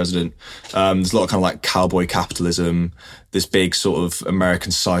 There's a lot of kind of like cowboy capitalism, this big sort of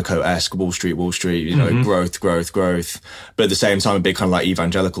American Psycho-esque Wall Street, you know, growth. But at the same time, a big kind of like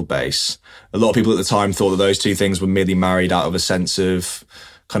evangelical base. A lot of people at the time thought that those two things were merely married out of a sense of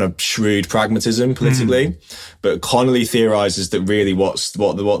kind of shrewd pragmatism politically. But Connolly theorizes that really what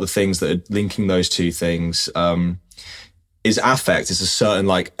the things that are linking those two things, is affect. It's a certain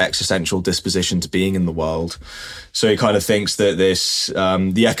like existential disposition to being in the world. So he kind of thinks that this,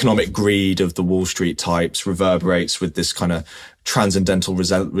 the economic greed of the Wall Street types reverberates with this kind of transcendental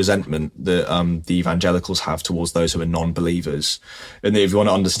resentment that the evangelicals have towards those who are non-believers. And if you want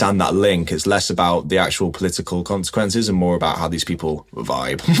to understand that link, it's less about the actual political consequences and more about how these people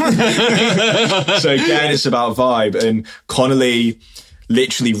vibe. So again, it's about vibe. And Connolly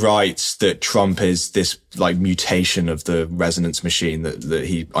literally writes that Trump is this like mutation of the resonance machine that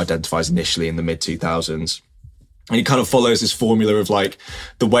he identifies initially in the mid-2000s. And he kind of follows this formula of like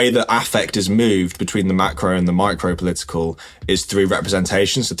the way that affect is moved between the macro and the micro political is through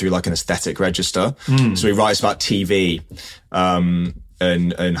representation, so through like an aesthetic register. So he writes about TV,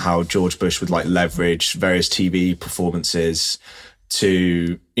 and how George Bush would like leverage various TV performances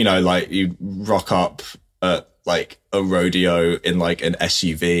to, you know, like you rock up at like a rodeo in like an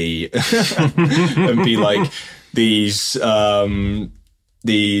SUV and be like, these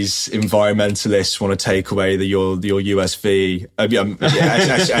environmentalists want to take away your USV,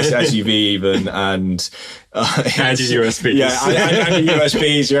 SUV even, and USBs. Yeah, and your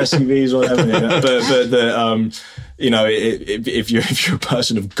USBs, your SUVs, whatever. You know? But if you're a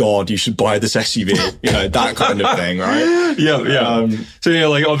person of God, you should buy this SUV, that kind of thing, right? Yeah. So,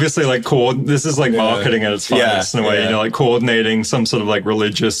 like, obviously, like, this is like marketing at its finest in a way, like coordinating some sort of like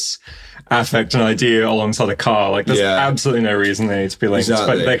religious affect and idea alongside a car. Like, there's absolutely no reason they need to be linked,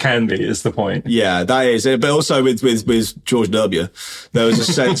 but there can be, is the point. Yeah, that is it. But also with George W., there was a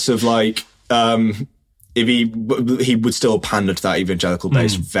sense of like, if he would still pander to that evangelical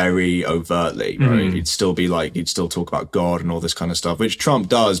base very overtly, right? He'd still talk about God and all this kind of stuff, which Trump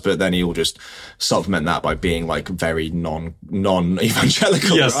does, but then he'll just supplement that by being like very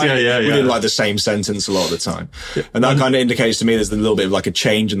non-evangelical. Yes, right? yeah. Within like the same sentence a lot of the time. Yeah. And that kind of indicates to me there's a little bit of like a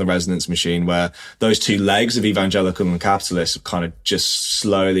change in the resonance machine where those two legs of evangelical and capitalist have kind of just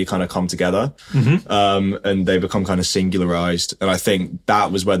slowly kind of come together. And they become kind of singularized. And I think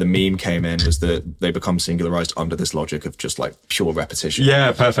that was where the meme came in, was that they become singularized under this logic of just like pure repetition.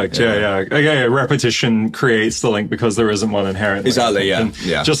 Yeah, perfect. Yeah. Repetition creates the link because there isn't one inherently. Exactly. Yeah. And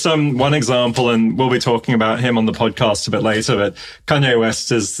just one example, and we'll be talking about him on the podcast a bit later, but Kanye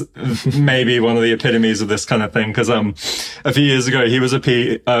West is maybe one of the epitomes of this kind of thing, because a few years ago he was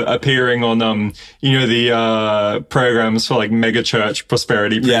appearing on the programs for like mega church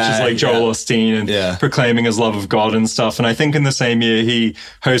prosperity preachers like Joel Osteen and proclaiming his love of God and stuff. And I think in the same year he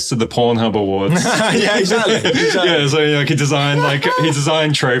hosted the Pornhub Awards. Yeah, exactly. Yeah, so like he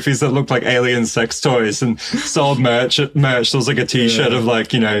designed trophies that looked like alien sex toys and sold merch. There was like a T-shirt of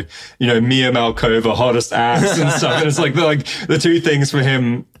like Mia Malkova, hottest ass and stuff. And it's like the two things for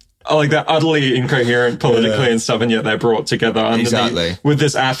him are like they're utterly incoherent politically and stuff, and yet they're brought together with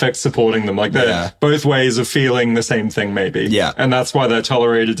this affect supporting them. Like they're both ways of feeling the same thing, maybe. Yeah, and that's why they're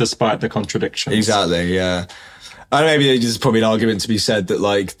tolerated despite the contradictions. Exactly. Yeah. And maybe there's probably an argument to be said that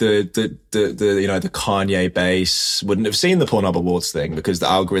like the Kanye base wouldn't have seen the Pornhub Awards thing because the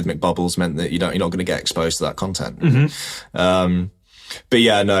algorithmic bubbles meant that you're not going to get exposed to that content. But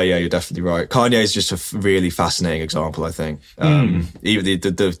you're definitely right. Kanye is just a really fascinating example, I think. Even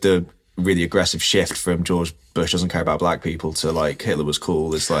the really aggressive shift from George Bush doesn't care about black people to like Hitler was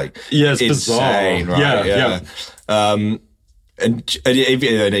cool is like it's insane, bizarre. Right? Yeah. And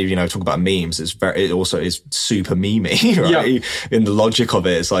talk about memes. It also is super memey, right? Yeah. In the logic of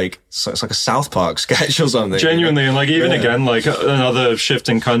it, it's like a South Park sketch or something. Genuinely, and like even again, like another shift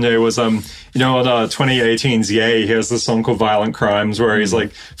in Kanye was, on 2018's Ye, he has this song called "Violent Crimes," where he's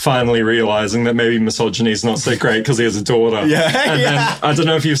like finally realizing that maybe misogyny is not so great because he has a daughter. And then I don't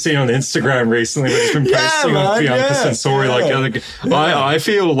know if you've seen on Instagram recently, but he's been posting on Bianca Censori. I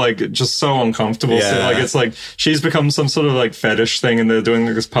feel like just so uncomfortable. Yeah. So like it's like she's become some sort of like fetish thing, and they're doing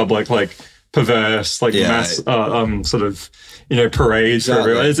this public like perverse like mass sort of parades for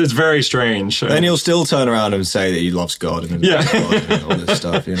everyone. It's very strange. And he'll still turn around and say that he loves God and God and all this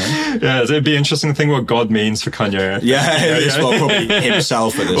stuff, Yeah, it'd be interesting to think what God means for Kanye. Well, probably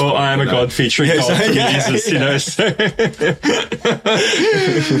himself at this point. I am a God featuring God from Jesus,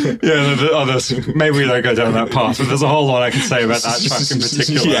 maybe we don't go down that path, but there's a whole lot I can say about that track in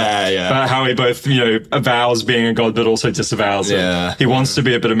particular. About how he both, avows being a God but also disavows it. He wants to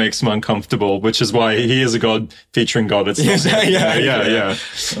be it, but it makes him uncomfortable, which is why he is a God featuring God. It's not so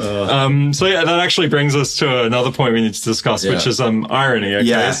that actually brings us to another point we need to discuss, which is irony.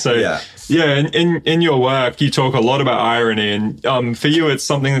 In your work you talk a lot about irony, and for you it's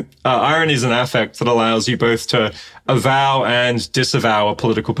something irony is an affect that allows you both to avow and disavow a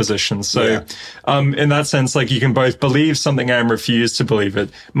political position. So in that sense, like you can both believe something and refuse to believe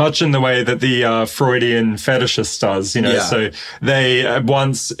it, much in the way that the Freudian fetishist does, so they at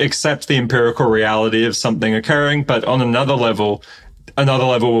once accept the empirical reality of something occurring, but on another level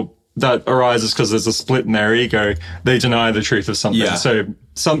that arises because there's a split in their ego, they deny the truth of something. So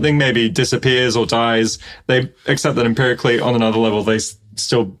something maybe disappears or dies, they accept that empirically. On another level, they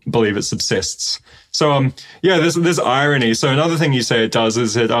still believe it subsists. So, there's irony. So another thing you say it does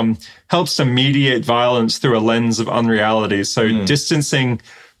is it helps to mediate violence through a lens of unreality. So distancing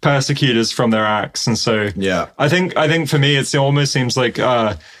persecutors from their acts. And so I think for me, it almost seems like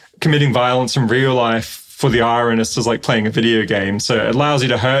committing violence in real life for the ironist is like playing a video game. So it allows you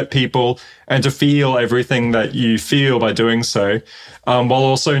to hurt people and to feel everything that you feel by doing so, while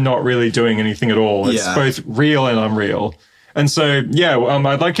also not really doing anything at all. It's both real and unreal. And so,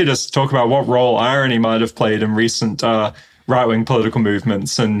 I'd like you to talk about what role irony might have played in recent right-wing political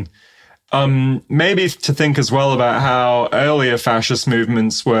movements, and maybe to think as well about how earlier fascist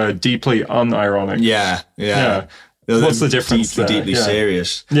movements were deeply unironic. What's the difference deeply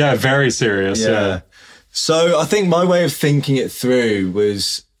serious. Yeah, very serious. So I think my way of thinking it through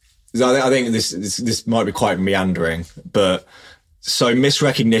was, I think this might be quite meandering, but so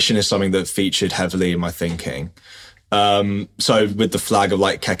misrecognition is something that featured heavily in my thinking. So with the flag of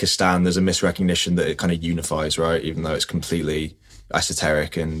like Kyrgyzstan, there's a misrecognition that it kind of unifies, right? Even though it's completely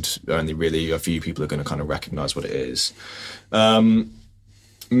esoteric and only really a few people are going to kind of recognize what it is. Irony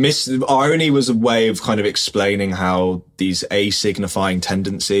was a way of kind of explaining how these asignifying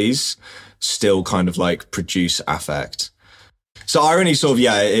tendencies still kind of like produce affect. So irony sort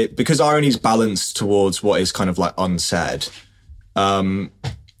of, because irony is balanced towards what is kind of like unsaid,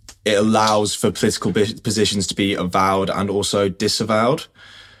 it allows for political positions to be avowed and also disavowed.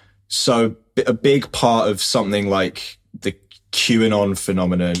 So a big part of something like the QAnon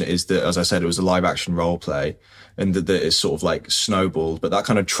phenomenon is that, as I said, it was a live action role play, and that it's sort of like snowballed. But that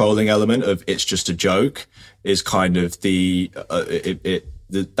kind of trolling element of it's just a joke is kind of that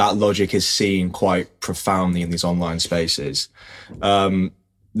logic is seen quite profoundly in these online spaces.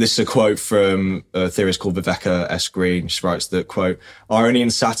 This is a quote from a theorist called Viveka S. Green. She writes that, quote, irony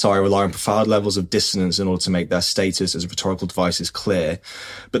and satire rely on profound levels of dissonance in order to make their status as rhetorical devices clear.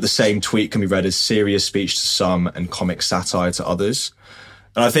 But the same tweet can be read as serious speech to some and comic satire to others.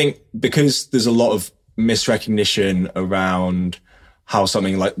 And I think because there's a lot of misrecognition around how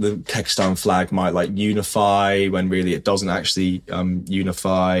something like the Kyrgyzstan flag might like unify when really it doesn't actually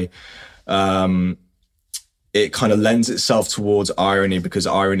unify, it kind of lends itself towards irony, because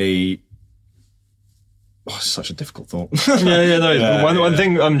irony, it's such a difficult thought. One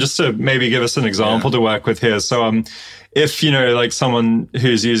thing, just to maybe give us an example to work with here. So, if, like someone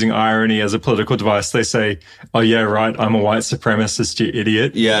who's using irony as a political device, they say, oh yeah, right, I'm a white supremacist, you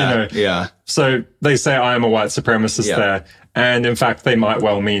idiot. So they say I am a white supremacist there. And in fact, they might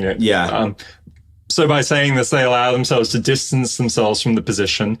well mean it. So by saying this, they allow themselves to distance themselves from the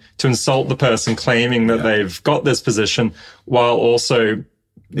position, to insult the person claiming that they've got this position while also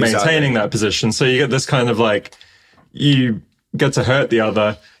maintaining that position. So you get this kind of like, you get to hurt the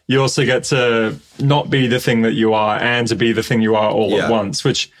other. You also get to not be the thing that you are and to be the thing you are all at once,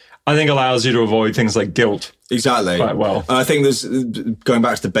 which I think allows you to avoid things like guilt. Exactly. Quite well. And I think going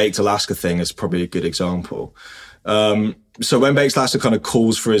back to the Baked Alaska thing is probably a good example. So when Baked Alaska kind of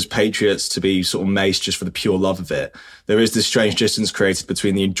calls for his patriots to be sort of maced just for the pure love of it, there is this strange distance created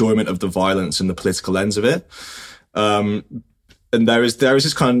between the enjoyment of the violence and the political ends of it. And there is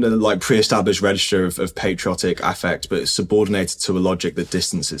this kind of like pre-established register of patriotic affect, but it's subordinated to a logic that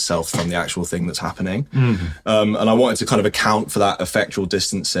distances itself from the actual thing that's happening. And I wanted to kind of account for that effectual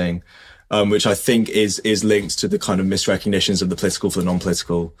distancing, which I think is linked to the kind of misrecognitions of the political for the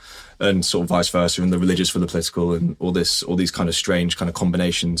non-political, and sort of vice versa, and the religious for the political, and all these kind of strange kind of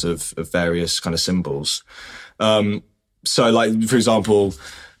combinations of various kind of symbols. So like, for example,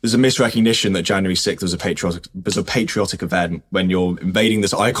 there's a misrecognition that January 6th was a patriotic event when you're invading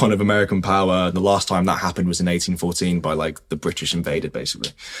this icon of American power. And the last time that happened was in 1814 by like the British invaded,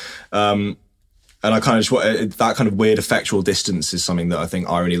 basically. And I kind of just, that kind of weird effectual distance is something that I think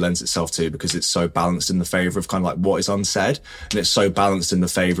irony lends itself to, because it's so balanced in the favor of kind of like what is unsaid. And it's so balanced in the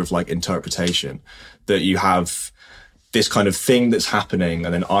favor of like interpretation, that you have this kind of thing that's happening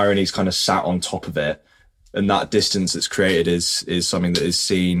and then irony's kind of sat on top of it. And that distance that's created is something that is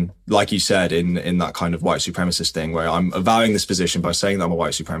seen, like you said, in that kind of white supremacist thing, where I'm avowing this position by saying that I'm a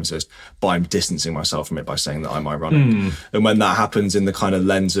white supremacist, but I'm distancing myself from it by saying that I'm ironic. And when that happens in the kind of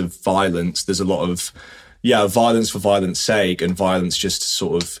lens of violence, there's a lot of, violence for violence sake, and violence just to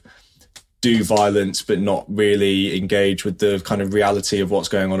sort of do violence, but not really engage with the kind of reality of what's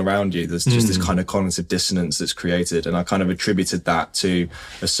going on around you. There's just this kind of cognitive dissonance that's created. And I kind of attributed that to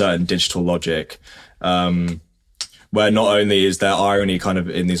a certain digital logic, where not only is there irony kind of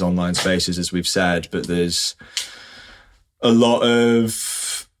in these online spaces, as we've said, but there's a lot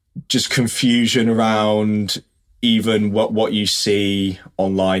of just confusion around even what you see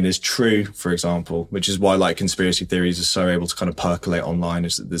online is true, for example, which is why like conspiracy theories are so able to kind of percolate online.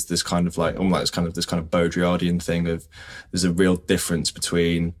 Is that there's this kind of like, almost kind of this kind of Baudrillardian thing of there's a real difference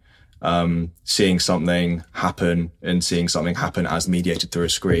between seeing something happen and seeing something happen as mediated through a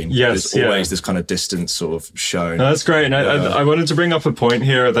screen. There's always this kind of distance sort of shown. No, that's great. And I wanted to bring up a point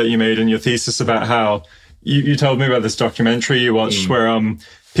here that you made in your thesis about how you told me about this documentary you watched where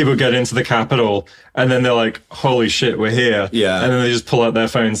people get into the Capitol and then they're like, holy shit, we're here. And then they just pull out their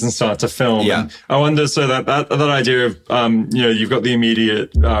phones and start to film. And I wonder, so that idea of, you've got the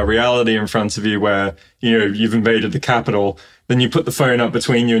immediate reality in front of you where, you've invaded the Capitol. Then you put the phone up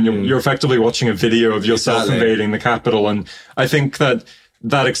between you and you're effectively watching a video of yourself invading the Capitol. And I think that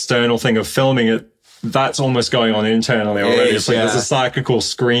external thing of filming it, that's almost going on internally already. It's like there's a psychical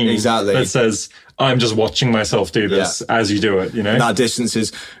screen that says, I'm just watching myself do this as you do it, That distance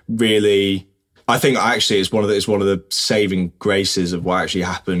is really, I think actually it's one of the saving graces of what actually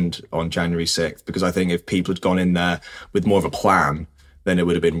happened on January 6th, because I think if people had gone in there with more of a plan, then it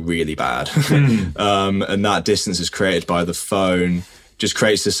would have been really bad. And that distance is created by the phone, just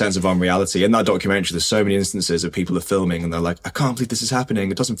creates this sense of unreality. In that documentary, there's so many instances of people are filming and they're like, I can't believe this is happening.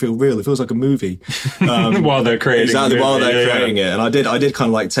 It doesn't feel real. It feels like a movie. While they're creating exactly, the movie. while they're creating it. And I did kind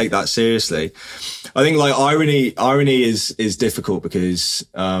of like take that seriously. I think like irony is difficult because,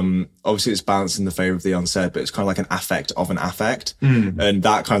 obviously it's balanced in the favor of the unsaid, but it's kind of like an affect of an affect. And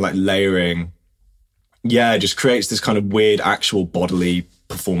that kind of like layering, just creates this kind of weird actual bodily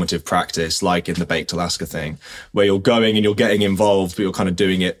performative practice, like in the Baked Alaska thing, where you're going and you're getting involved, but you're kind of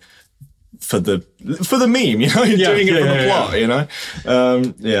doing it for the meme, you know, you're doing it for the plot, you know?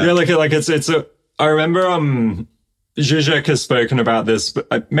 Like it's I remember, Zizek has spoken about this,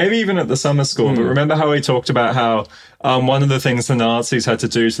 but maybe even at the summer school, but remember how he talked about how, one of the things the Nazis had to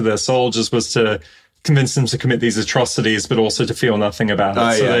do to their soldiers was to convince them to commit these atrocities, but also to feel nothing about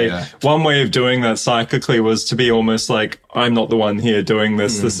it. One way of doing that cyclically was to be almost like, I'm not the one here doing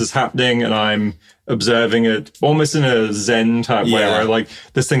this. This is happening and I'm observing it almost in a Zen type way, where like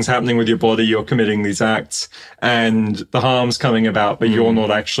this thing's happening with your body, you're committing these acts and the harm's coming about, but you're not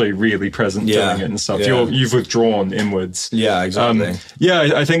actually really present doing it and stuff. You've withdrawn inwards. Yeah, exactly.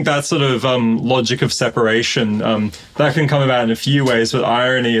 I think that sort of logic of separation, that can come about in a few ways, but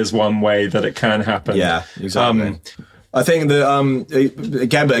irony is one way that it can happen. Yeah, exactly. I think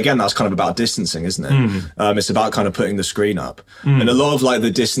that, again, that's kind of about distancing, isn't it? It's about kind of putting the screen up. And a lot of like the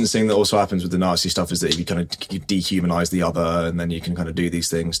distancing that also happens with the Nazi stuff is that you kind of dehumanize the other, and then you can kind of do these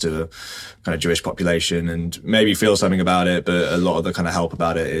things to a kind of Jewish population and maybe feel something about it. But a lot of the kind of help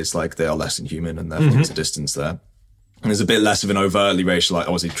about it is like they are less than human, and therefore there's a distance there. And there's a bit less of an overtly racial, like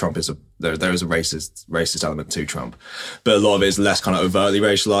obviously Trump is there is a racist element to Trump, but a lot of it is less kind of overtly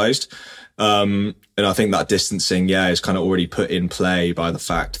racialized. And I think that distancing, is kind of already put in play by the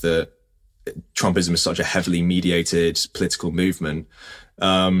fact that Trumpism is such a heavily mediated political movement.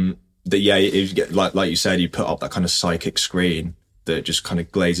 That if you get, like you said, you put up that kind of psychic screen that just kind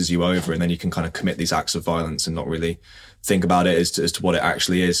of glazes you over, and then you can kind of commit these acts of violence and not really think about it as to what it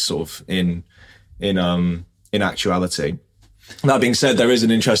actually is, sort of in actuality. That being said, there is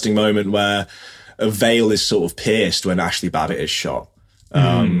an interesting moment where a veil is sort of pierced when Ashley Babbitt is shot.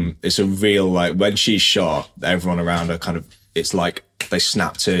 It's a real, like, when she's shot, everyone around her kind of, it's like they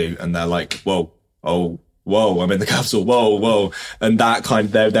snap to and they're like, whoa, I'm in the Capitol, whoa. And that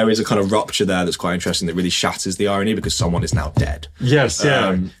kind of, there is a kind of rupture there that's quite interesting that really shatters the irony because someone is now dead. Yes,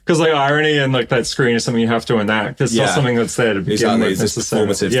 because like irony and like that screen is something you have to enact. It's not something that's there to begin with. It's this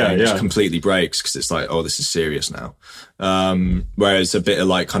performative thing which completely breaks because it's like, oh, this is serious now. Whereas a bit of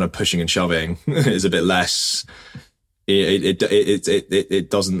like kind of pushing and shoving is a bit less. It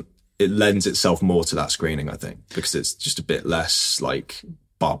doesn't. It lends itself more to that screening, I think, because it's just a bit less like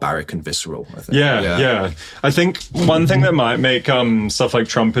barbaric and visceral, I think. Yeah. I think one thing that might make stuff like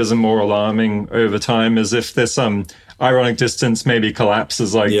Trumpism more alarming over time is if this ironic distance maybe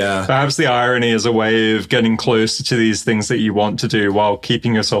collapses. Like perhaps the irony is a way of getting closer to these things that you want to do while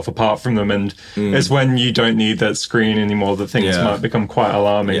keeping yourself apart from them. And it's when you don't need that screen anymore that things might become quite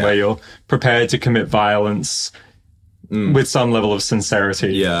alarming, where you're prepared to commit violence with some level of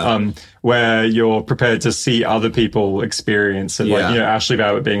sincerity, where you're prepared to see other people experience it. Like, Ashley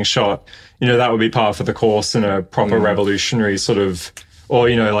Babbitt being shot, that would be par for the course in a proper revolutionary sort of, or,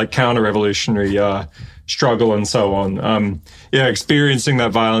 like counter-revolutionary struggle and so on. Experiencing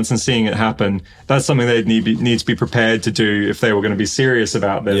that violence and seeing it happen, that's something they'd need to be prepared to do if they were going to be serious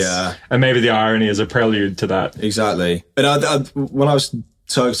about this. And maybe the irony is a prelude to that. Exactly. And when I was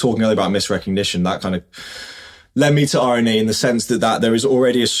talking earlier about misrecognition, that kind of led me to irony in the sense that there is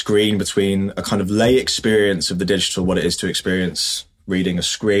already a screen between a kind of lay experience of the digital, what it is to experience reading a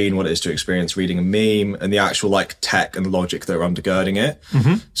screen, what it is to experience reading a meme, and the actual like tech and logic that are undergirding it.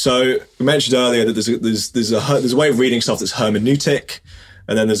 So we mentioned earlier that there's a way of reading stuff that's hermeneutic,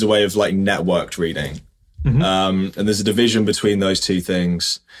 and then there's a way of like networked reading. And there's a division between those two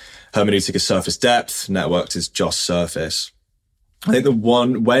things. Hermeneutic is surface depth, networked is just surface. I think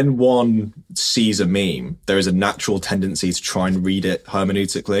when one sees a meme, there is a natural tendency to try and read it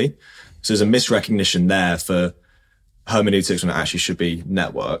hermeneutically. So there's a misrecognition there for hermeneutics when it actually should be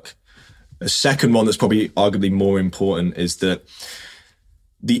network. A second one that's probably arguably more important is that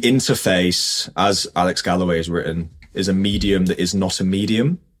the interface, as Alex Galloway has written, is a medium that is not a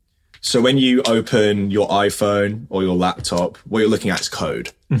medium. So when you open your iPhone or your laptop, what you're looking at is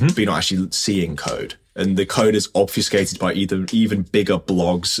code, but you're not actually seeing code. And the code is obfuscated by even bigger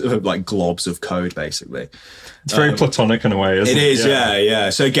blobs of code, basically. It's very platonic in a way, isn't it? It is, yeah.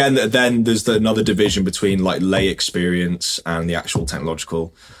 So again, then there's another division between like lay experience and the actual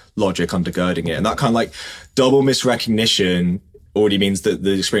technological logic undergirding it. And that kind of like double misrecognition already means that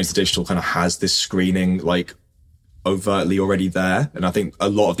the experience of digital kind of has this screening like overtly already there. And I think a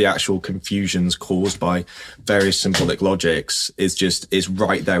lot of the actual confusions caused by various symbolic logics is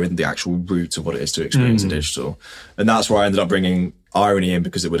right there in the actual root of what it is to experience in digital. And that's where I ended up bringing irony in,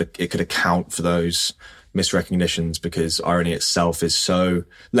 because it could account for those misrecognitions, because irony itself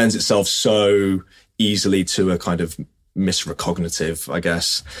lends itself so easily to a kind of misrecognitive, I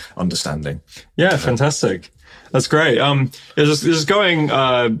guess, understanding. Yeah, fantastic. That's great. Just going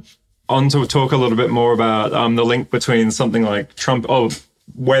on to talk a little bit more about the link between something like Trump,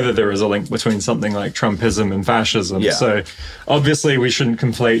 whether there is a link between something like Trumpism and fascism. Yeah. So obviously we shouldn't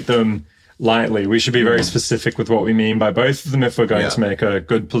conflate them lightly. We should be very specific with what we mean by both of them if we're going to make a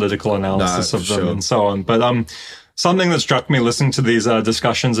good political analysis of them and so on. But something that struck me listening to these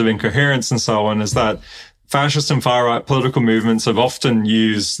discussions of incoherence and so on is that fascist and far-right political movements have often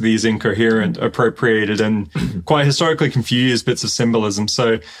used these incoherent, appropriated, and quite historically confused bits of symbolism.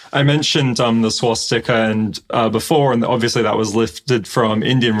 So I mentioned the swastika and before, and obviously that was lifted from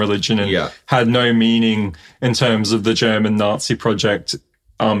Indian religion and had no meaning in terms of the German Nazi project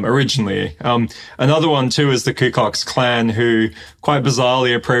originally. Another one too is the Ku Klux Klan, who quite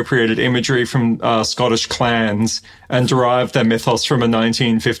bizarrely appropriated imagery from Scottish clans and derived their mythos from a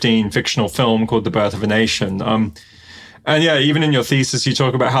 1915 fictional film called The Birth of a Nation. And yeah, even in your thesis, you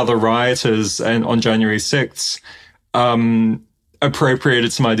talk about how the rioters on January 6th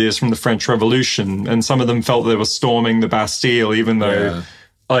appropriated some ideas from the French Revolution, and some of them felt they were storming the Bastille, even though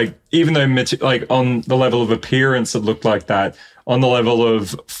on the level of appearance it looked like that. On the level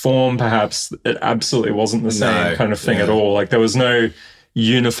of form, perhaps, it absolutely wasn't the same kind of thing at all. Like, there was no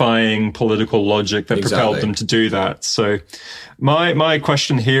unifying political logic that propelled them to do that. So my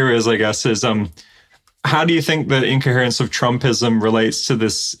question here is, I guess, how do you think the incoherence of Trumpism relates to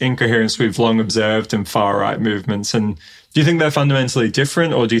this incoherence we've long observed in far-right movements? And do you think they're fundamentally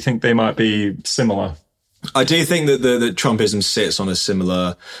different, or do you think they might be similar? I do think that the Trumpism sits on a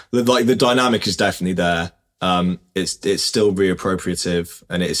similar, the dynamic is definitely there. It's still reappropriative,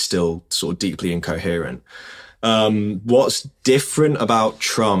 and it is still sort of deeply incoherent. What's different about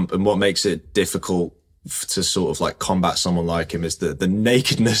Trump and what makes it difficult to sort of like combat someone like him is that the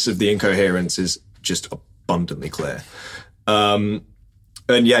nakedness of the incoherence is just abundantly clear.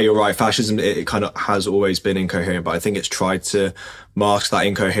 And yeah, you're right. Fascism, it kind of has always been incoherent, but I think it's tried to mask that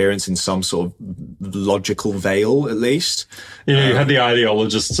incoherence in some sort of logical veil, at least. You know, you had the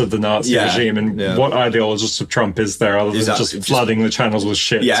ideologists of the Nazi regime, and what ideologists of Trump is there other than just flooding the channels with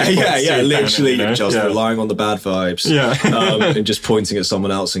shit? Literally just relying on the bad vibes. And just pointing at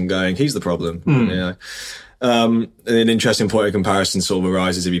someone else and going, he's the problem. An interesting point of comparison sort of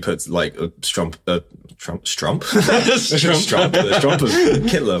arises if you put like a Trump of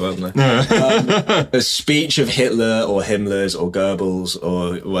Hitler, weren't they? A speech of Hitler or Himmler's or Goebbels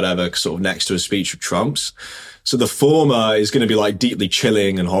or whatever sort of next to a speech of Trump's. So the former is going to be like deeply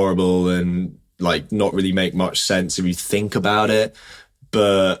chilling and horrible and like not really make much sense if you think about it,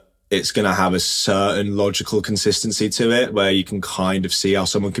 but it's going to have a certain logical consistency to it where you can kind of see how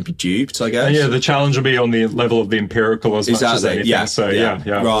someone could be duped, I guess. And the challenge will be on the level of the empirical as much as anything.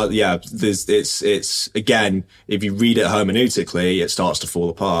 It's again, if you read it hermeneutically, it starts to fall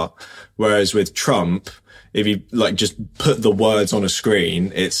apart. Whereas with Trump, if you like just put the words on a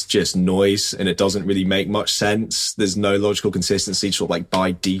screen, it's just noise and it doesn't really make much sense. There's no logical consistency sort of like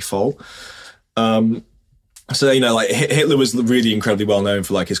by default. So, like Hitler was really incredibly well known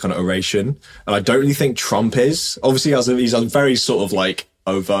for like his kind of oration. And I don't really think Trump is. Obviously, he's a very sort of like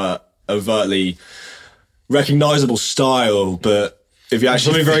overtly recognizable style, but if you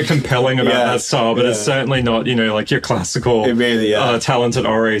actually something very compelling about that style, but it's certainly not, like your classical talented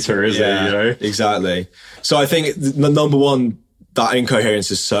orator, is it? Exactly. So I think the number one, that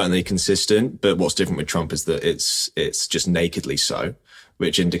incoherence is certainly consistent, but what's different with Trump is that it's just nakedly so,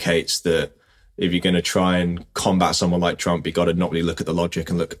 which indicates that if you're going to try and combat someone like Trump, you got to not really look at the logic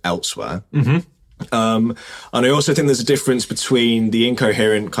and look elsewhere. And I also think there's a difference between the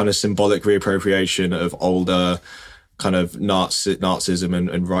incoherent kind of symbolic reappropriation of older kind of Nazism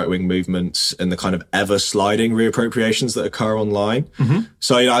and right-wing movements and the kind of ever-sliding reappropriations that occur online.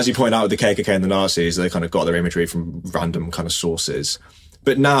 So, as you point out with the KKK and the Nazis, they kind of got their imagery from random kind of sources.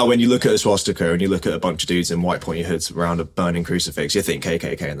 But now when you look at a swastika and you look at a bunch of dudes in white pointy hoods around a burning crucifix, you think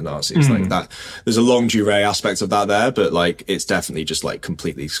KKK and the Nazis. Like that, there's a longue durée aspect of that there, but like it's definitely just like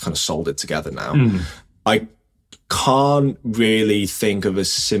completely kind of soldered together now. I can't really think of a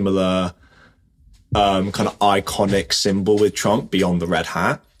similar kind of iconic symbol with Trump beyond the red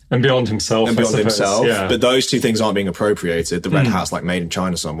hat. And beyond himself, yeah. But those two things aren't being appropriated. The red hat's like made in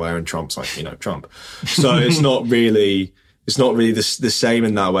China somewhere, and Trump's like, Trump. So it's not really the same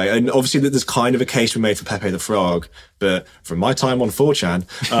in that way. And obviously there's kind of a case we made for Pepe the Frog, but from my time on 4chan,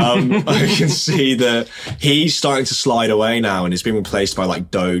 I can see that he's starting to slide away now, and he's been replaced by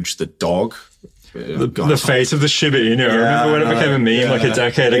like Doge the dog. The face of the Shiba Inu. I remember when it became a meme like a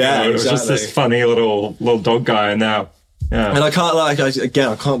decade ago. Yeah, it was just this funny little dog guy, and now. Yeah. And I can't I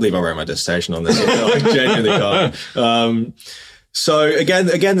can't believe I wrote my dissertation on this. I genuinely can't. So again,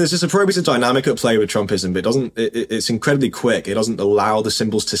 there's this appropriate dynamic at play with Trumpism, but it's incredibly quick. It doesn't allow the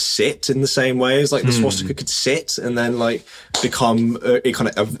symbols to sit in the same way as like the swastika could sit and then like become, it kind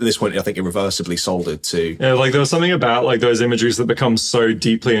of, at this point, I think irreversibly soldered to. Yeah, like there was something about like those imageries that become so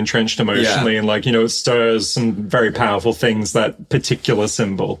deeply entrenched emotionally and like, it stirs some very powerful things, that particular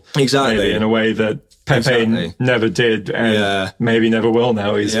symbol. Exactly. Maybe in a way that Pepe never did, and maybe never will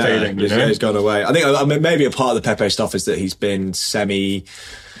now. He's fading, he's gone away. I think maybe a part of the Pepe stuff is that he's been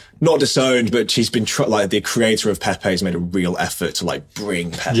not disowned, but she's been like the creator of Pepe has made a real effort to like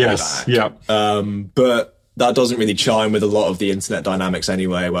bring Pepe back. Yeah. But that doesn't really chime with a lot of the internet dynamics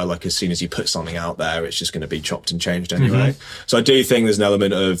anyway, where like as soon as you put something out there, it's just going to be chopped and changed anyway. So I do think there's an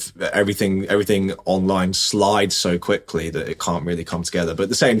element of everything online slides so quickly that it can't really come together. But at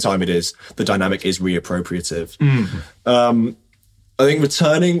the same time, the dynamic is reappropriative. I think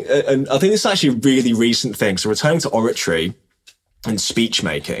returning, and I think this is actually a really recent thing. So returning to oratory and speech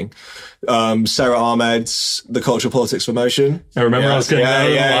making. Sarah Ahmed's The Cultural Politics of Emotion. I remember I was getting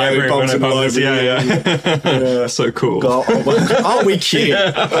yeah. So cool. God, aren't we cute?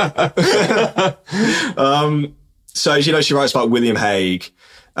 So, she writes about William Hague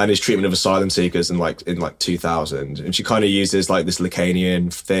and his treatment of asylum seekers in 2000. And she kind of uses like this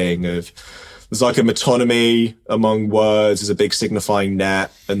Lacanian thing of, there's like a metonymy among words, there's a big signifying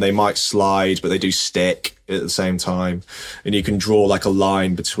net, and they might slide, but they do stick at the same time. And you can draw like a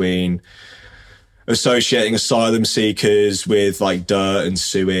line between associating asylum seekers with like dirt and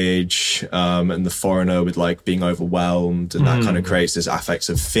sewage, and the foreigner with like being overwhelmed. And that kind of creates this affect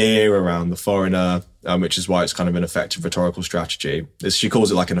of fear around the foreigner, which is why it's kind of an effective rhetorical strategy. She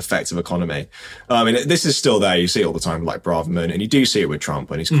calls it like an effective economy. This is still there. You see it all the time, like Braverman, and you do see it with Trump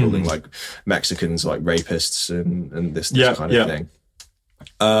when he's calling like Mexicans like rapists and this kind of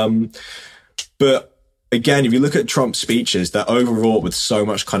thing. But again, if you look at Trump's speeches, they're overwrought with so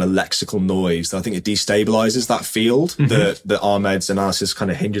much kind of lexical noise that I think it destabilizes that field that Ahmed's analysis kind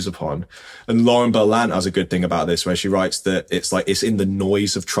of hinges upon. And Lauren Berlant has a good thing about this, where she writes that it's in the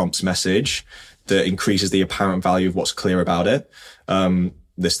noise of Trump's message that increases the apparent value of what's clear about it.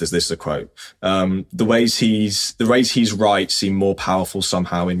 This is a quote. The ways he's right seem more powerful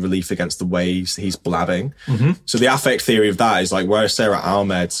somehow in relief against the ways he's blabbing. So the affect theory of that is like where Sarah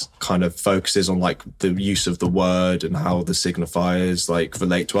Ahmed kind of focuses on like the use of the word and how the signifiers like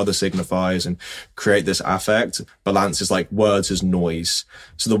relate to other signifiers and create this affect. Balance is like words as noise.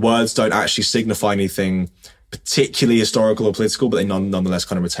 So the words don't actually signify anything particularly historical or political, but they nonetheless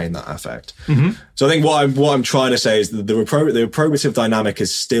kind of retain that affect. So I think what I'm trying to say is that the appropriative dynamic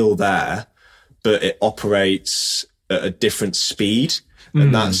is still there, but it operates at a different speed,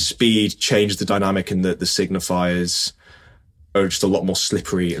 and that speed changes the dynamic in that the signifiers are just a lot more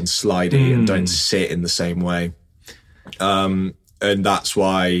slippery and slidey and don't sit in the same way. And that's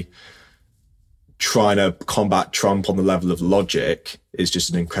why trying to combat Trump on the level of logic is just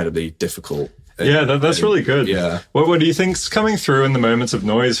an incredibly difficult. Yeah, that's really good. Yeah. What do you think's coming through in the moments of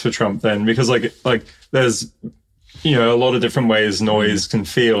noise for Trump then? Because like there's, a lot of different ways noise can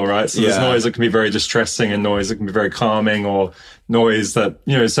feel, right? So there's noise that can be very distressing and noise that can be very calming, or noise that,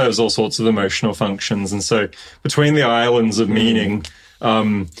 serves all sorts of emotional functions. And so between the islands of meaning,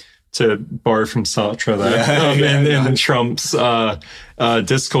 to borrow from Sartre there, in Trump's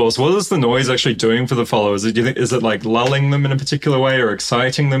discourse, what is the noise actually doing for the followers? Do you think, is it like lulling them in a particular way or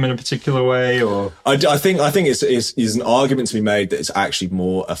exciting them in a particular way? Or I think it's an argument to be made that it's actually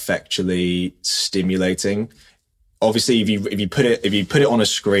more effectually stimulating. Obviously, if you put it on a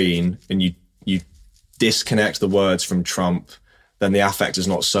screen and you disconnect the words from Trump, then the affect is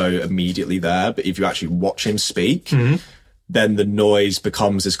not so immediately there. But if you actually watch him speak, then the noise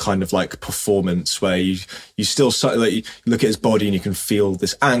becomes this kind of like performance where you still like you look at his body and you can feel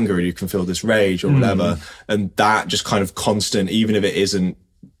this anger and you can feel this rage or whatever. And that just kind of constant, even if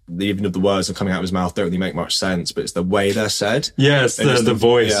the words that are coming out of his mouth don't really make much sense, but it's the way they're said. Yeah, it's the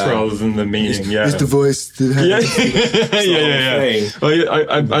voice rather than the meaning. It's the voice. Yeah.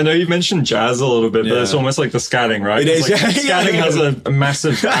 Well, I know you mentioned jazz a little bit, but it's almost like the scatting, right? It is. Like, scatting has a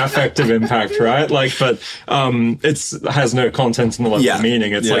massive affective impact, right? Like, but it has no content in the level of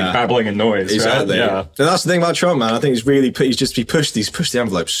meaning. It's like babbling and noise, exactly. Right? Yeah. And that's the thing about Trump, man. I think he's pushed the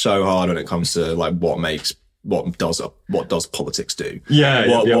envelope so hard when it comes to like what does politics do?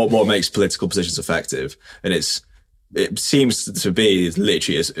 What makes political positions effective? And it seems to be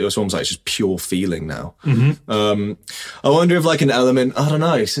literally it's almost like it's just pure feeling now. I wonder if like an element, I don't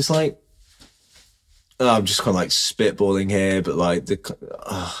know, it's just like I'm just kind of like spitballing here, but like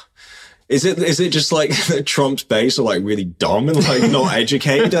is it just like Trump's base are like really dumb and like not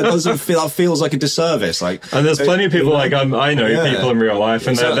educated? That feels like a disservice. Like, and there's plenty of people like I know people in real life,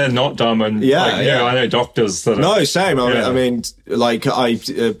 and they're not dumb, and I know doctors that. No, same. I mean, like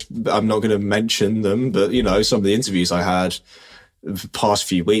I'm not going to mention them, but you know, some of the interviews I had the past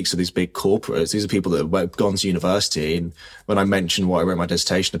few weeks of these big corporates, these are people that have gone to university, and when I mention what I wrote my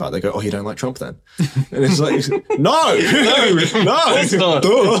dissertation about, they go, "Oh, you don't like Trump then?" And it's like, no, it's not.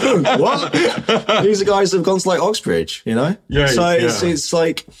 What? These are guys that have gone to like Oxbridge, you know? It's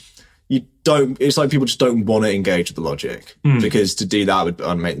like it's like people just don't want to engage with the logic because to do that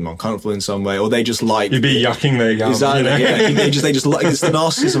would make them uncomfortable in some way, or they just like you'd be yucking their yum. Exactly. You know? Yeah, they just like it's the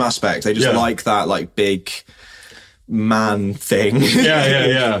narcissism aspect. They just like that like big man thing. Well,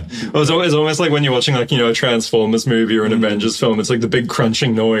 it's almost like when you're watching like, you know, a Transformers movie or an Avengers film, it's like the big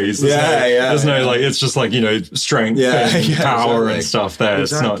crunching noise. There's no like, it's just like, you know, strength and power and stuff there.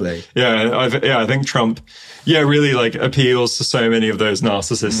 Exactly. It's not, I think Trump, really like appeals to so many of those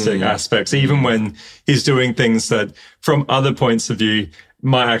narcissistic aspects, even when he's doing things that from other points of view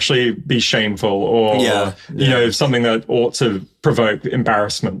might actually be shameful or, you know, something that ought to provoke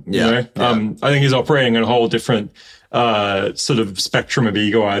embarrassment. You know? I think he's operating in a whole different sort of spectrum of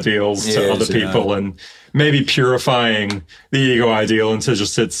ego ideals to other people and maybe purifying the ego ideal into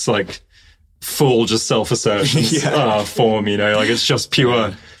just its like full just self-assertion form, you know, like it's just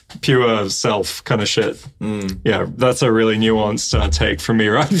pure self kind of shit. Yeah, that's a really nuanced take from me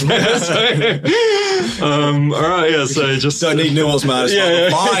right there. So, all right, so just don't need nuance, man. It's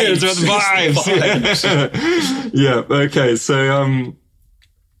about the vibes. Okay, so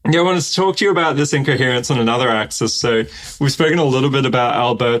I wanted to talk to you about this incoherence on another axis. So we've spoken a little bit about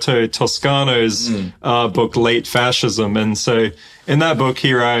Alberto Toscano's book, Late Fascism. And so in that book,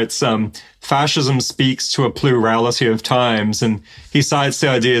 he writes, fascism speaks to a plurality of times, and he cites the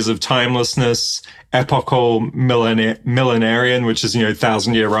ideas of timelessness, epochal millenarian, which is, you know,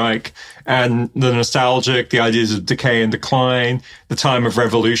 1,000-year Reich, and the nostalgic, the ideas of decay and decline, the time of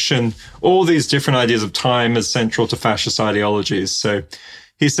revolution, all these different ideas of time as central to fascist ideologies. So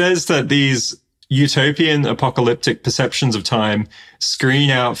he says that these utopian apocalyptic perceptions of time screen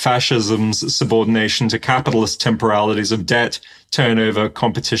out fascism's subordination to capitalist temporalities of debt, turnover,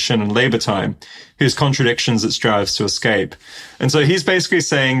 competition, and labor time, whose contradictions it strives to escape. And so he's basically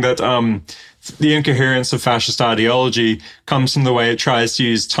saying that the incoherence of fascist ideology comes from the way it tries to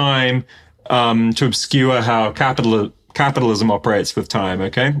use time to obscure how capitalism operates with time,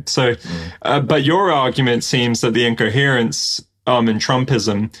 okay? So, but your argument seems that the incoherence in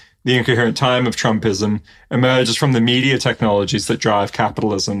Trumpism, the incoherent time of Trumpism, emerges from the media technologies that drive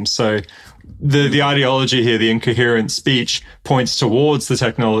capitalism. So the ideology here, the incoherent speech, points towards the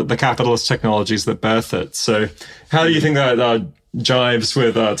capitalist technologies that birth it. So how do you think that jives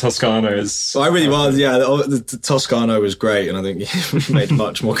with Toscano's? Well, I really was, the Toscano was great, and I think he made a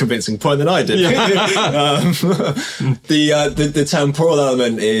much more convincing point than I did. The temporal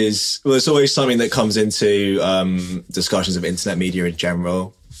element is, well, it's always something that comes into discussions of internet media in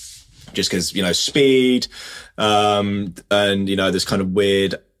general, just because, you know, speed, and, you know, this kind of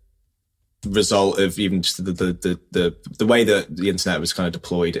weird result of even just the way that the internet was kind of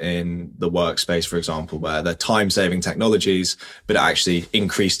deployed in the workspace, for example, where they're time-saving technologies, but it actually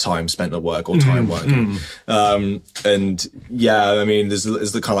increased time spent at work or time working. And I mean, there's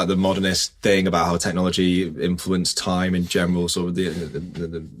the kind of like the modernist thing about how technology influenced time in general, sort of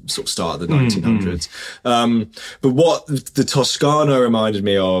the sort of start of the 1900s. But what the Toscano reminded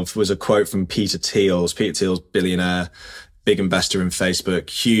me of was a quote from Peter Thiel's billionaire, big investor in Facebook,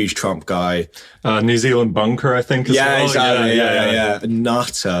 huge Trump guy. New Zealand bunker, I think. Well. Exactly. Yeah.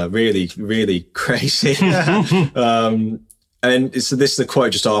 Nutter. Really, really crazy. And so this is the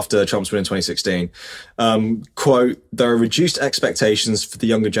quote just after Trump's win in 2016. Quote, "There are reduced expectations for the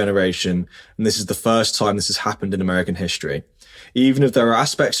younger generation, and this is the first time this has happened in American history. Even if there are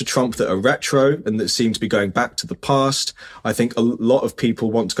aspects of Trump that are retro and that seem to be going back to the past, I think a lot of people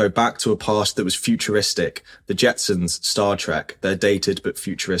want to go back to a past that was futuristic. The Jetsons, Star Trek, they're dated but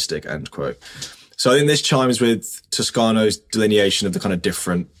futuristic," end quote. So I think this chimes with Toscano's delineation of the kind of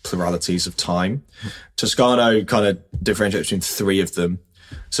different pluralities of time. Toscano kind of differentiates between three of them.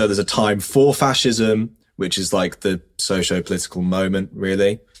 So there's a time for fascism, which is like the socio-political moment,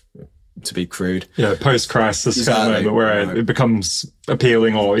 really, to be crude. Yeah, post-crisis Exactly. kind of moment where it becomes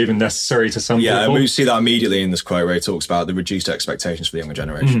appealing or even necessary to some people. Yeah, and we see that immediately in this quote where he talks about the reduced expectations for the younger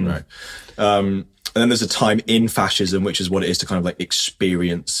generation, right? And then there's a time in fascism, which is what it is to kind of like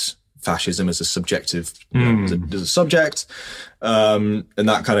experience fascism as a subjective, as a subject. And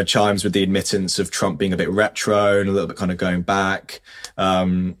that kind of chimes with the admittance of Trump being a bit retro and a little bit kind of going back.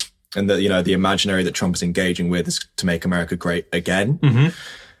 And that, the imaginary that Trump is engaging with is to make America great again.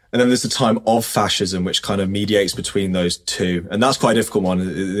 And then there's the time of fascism, which kind of mediates between those two. And that's quite a difficult one. I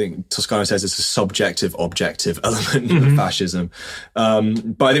think Toscano says it's a subjective, objective element of fascism.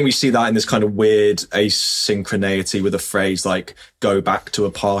 But I think we see that in this kind of weird asynchronicity with a phrase like "go back to a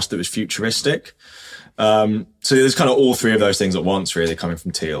past that was futuristic." So there's kind of all three of those things at once, really, coming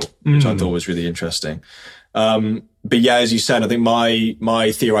from Teal, which I thought was really interesting. But yeah, as you said, I think my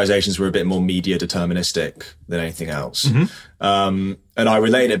theorizations were a bit more media deterministic than anything else. And I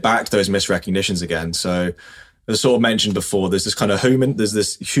relate it back to those misrecognitions again. So as I sort of mentioned before, there's this kind of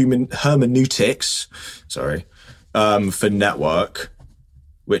human hermeneutics, for network,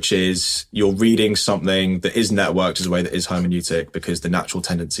 which is you're reading something that is networked as a way that is hermeneutic because the natural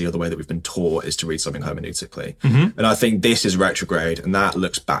tendency or the way that we've been taught is to read something hermeneutically. And I think this is retrograde and that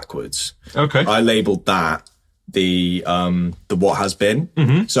looks backwards. Okay. I labeled that the what has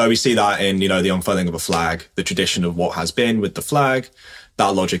been. So we see that in, the unfurling of a flag, the tradition of what has been with the flag,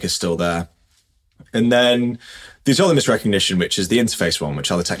 that logic is still there. And then there's other misrecognition, which is the interface one, which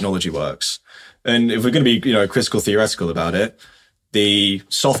how the technology works. And if we're going to be, critical theoretical about it, the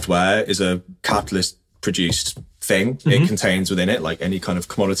software is a capitalist produced thing. It contains within it, like any kind of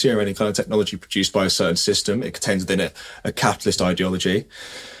commodity or any kind of technology produced by a certain system, it contains within it a capitalist ideology.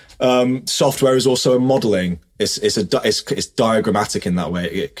 Software is also a modeling. It's diagrammatic in that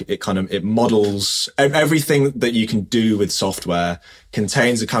way. It models everything that you can do with software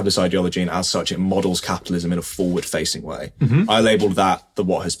contains a capitalist ideology, and as such, it models capitalism in a forward-facing way. I labeled that the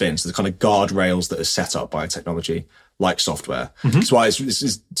what has been. So the kind of guardrails that are set up by technology, like software. That's why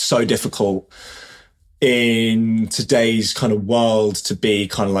it's so difficult in today's kind of world to be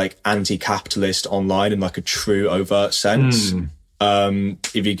kind of like anti-capitalist online in like a true overt sense.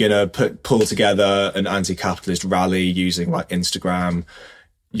 If you're going to pull together an anti-capitalist rally using like Instagram,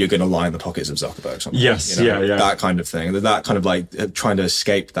 you're going to line the pockets of Zuckerberg. Yes. Yeah. That kind of thing. That kind of like trying to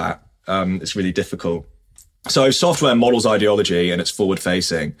escape that. It's really difficult. So software models ideology and it's forward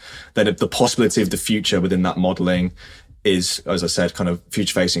facing. Then the possibility of the future within that modeling is, as I said, kind of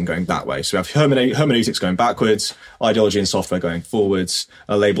future facing going that way. So we have hermeneutics going backwards, ideology and software going forwards.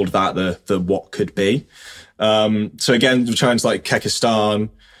 I labeled that the what could be. So again, returns like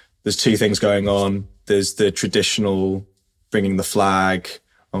Kekistan, there's two things going on. There's the traditional bringing the flag,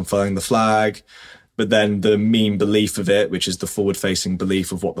 unfurling the flag, but then the meme belief of it, which is the forward-facing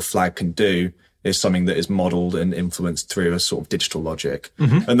belief of what the flag can do, is something that is modeled and influenced through a sort of digital logic.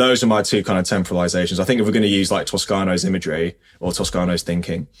 And those are my two kind of temporalizations. I think if we're going to use like Toscano's imagery or Toscano's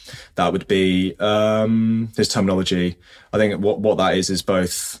thinking, that would be his terminology. I think what that is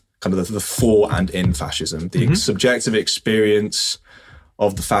both kind of the for and in fascism, the subjective experience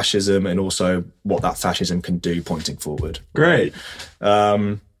of the fascism and also what that fascism can do pointing forward. Great.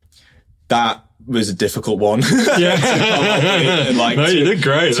 That was a difficult one. Yeah. And like, no, you did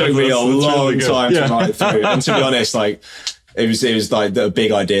great. It took me a long time to write through. And to be honest, like, it was like a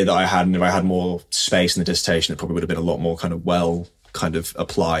big idea that I had, and if I had more space in the dissertation, it probably would have been a lot more kind of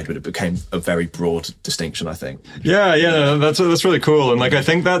applied, but it became a very broad distinction, I think. Yeah, that's really cool. And like, I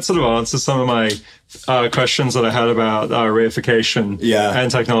think that sort of answers some of my questions that I had about reification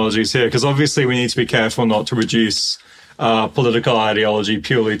and technologies here. Because obviously we need to be careful not to reduce political ideology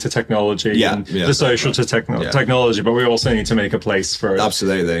purely to technology and the social to technology, but we also need to make a place for it.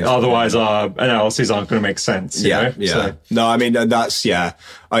 Absolutely. Otherwise our analyses aren't going to make sense. You know? So. No, I mean, that's,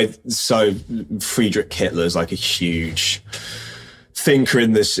 so Friedrich Hitler's like a huge thinker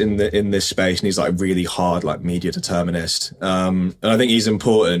in this space, and he's like really hard, like media determinist. And I think he's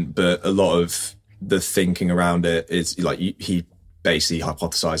important, but a lot of the thinking around it is like he basically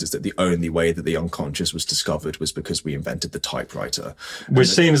hypothesizes that the only way that the unconscious was discovered was because we invented the typewriter. Which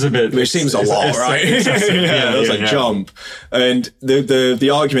seems a lot, right? It's like jump. And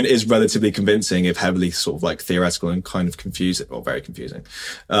the argument is relatively convincing, if heavily sort of like theoretical and kind of confusing, or very confusing.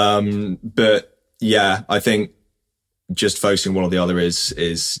 But yeah, I think just focusing one or the other is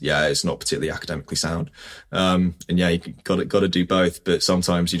it's not particularly academically sound. And yeah, you got to do both, but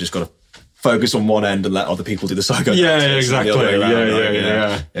sometimes you just got to focus on one end and let other people do the psychoanalysis. Yeah, exactly.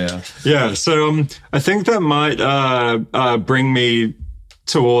 Yeah. So I think that might bring me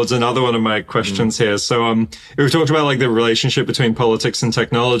towards another one of my questions here. So we've talked about like the relationship between politics and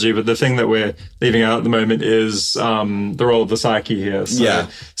technology, but the thing that we're leaving out at the moment is the role of the psyche here.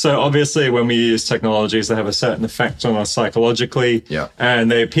 So obviously when we use technologies, they have a certain effect on us psychologically, and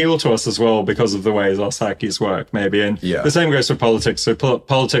they appeal to us as well because of the ways our psyches work, maybe. And the same goes for politics. So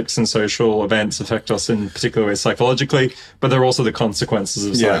politics and social events affect us in particular ways psychologically, but they're also the consequences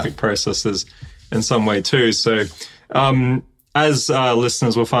of psychic processes in some way too. So as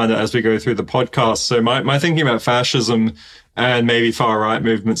listeners will find out as we go through the podcast. So my thinking about fascism and maybe far-right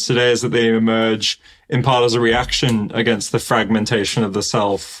movements today is that they emerge in part as a reaction against the fragmentation of the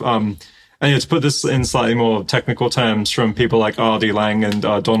self. And to put this in slightly more technical terms from people like R.D. Laing and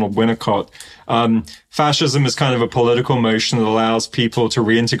Donald Winnicott, fascism is kind of a political motion that allows people to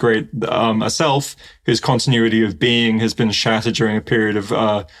reintegrate a self whose continuity of being has been shattered during a period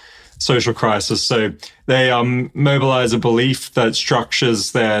of social crisis. So they mobilize a belief that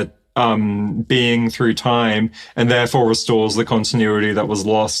structures their being through time and therefore restores the continuity that was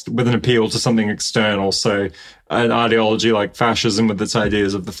lost with an appeal to something external. So an ideology like fascism with its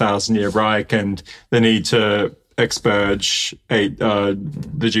ideas of the 1,000-year Reich and the need to expurge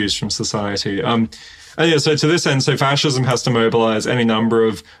the Jews from society. So to this end, so fascism has to mobilize any number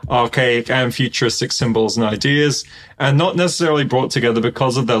of archaic and futuristic symbols and ideas, and not necessarily brought together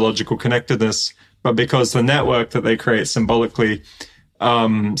because of their logical connectedness, but because the network that they create symbolically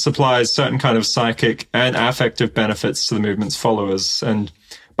supplies certain kind of psychic and affective benefits to the movement's followers. And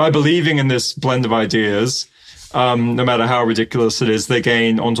by believing in this blend of ideas, no matter how ridiculous it is, they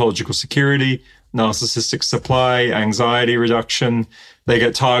gain ontological security, narcissistic supply, anxiety reduction. They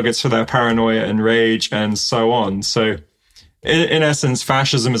get targets for their paranoia and rage, and so on. So in essence,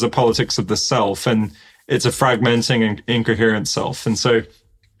 fascism is a politics of the self, and it's a fragmenting and incoherent self. And so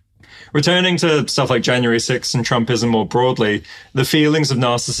returning to stuff like January 6th and Trumpism more broadly, the feelings of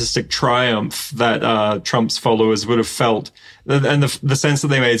narcissistic triumph that Trump's followers would have felt, and the sense that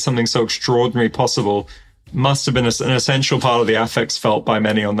they made something so extraordinary possible, must have been an essential part of the affects felt by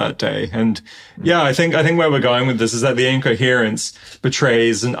many on that day. And yeah, I think where we're going with this is that the incoherence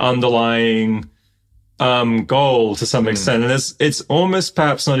betrays an underlying goal to some extent. And it's almost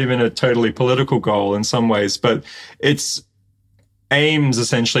perhaps not even a totally political goal in some ways, but it's aims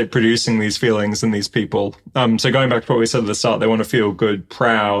essentially at producing these feelings in these people. So going back to what we said at the start, they want to feel good,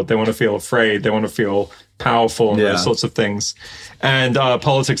 proud, they want to feel afraid, they want to feel powerful and those sorts of things. And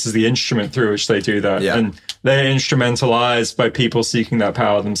politics is the instrument through which they do that. And they're instrumentalized by people seeking that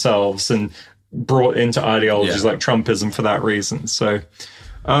power themselves and brought into ideologies like Trumpism for that reason. So,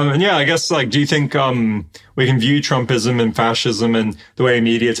 I guess, do you think we can view Trumpism and fascism and the way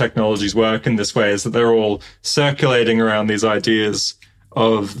media technologies work in this way is that they're all circulating around these ideas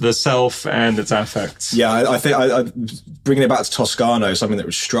of the self and its affects? Yeah, I think I bringing it back to Toscano, something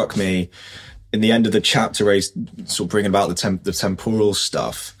that struck me in the end of the chapter, where he's sort of bringing about the temporal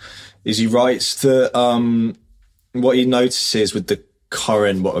stuff, is he writes that what he notices with the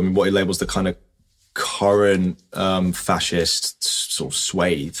current, what he labels the kind of current fascist sort of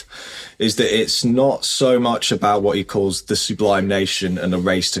swathe, is that it's not so much about what he calls the sublime nation and the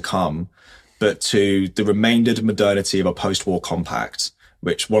race to come, but to the remainder of modernity of a post-war compact,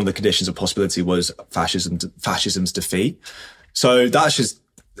 which one of the conditions of possibility was fascism's defeat. So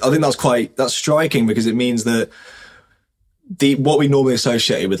I think that's striking, because it means that what we normally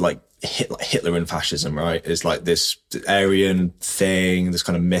associate with like Hitler and fascism, right, is like this Aryan thing, this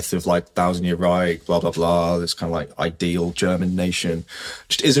kind of myth of like 1,000-year Reich, blah, blah, blah, this kind of like ideal German nation,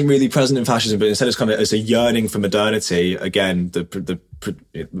 just isn't really present in fascism, but instead it's a yearning for modernity, again,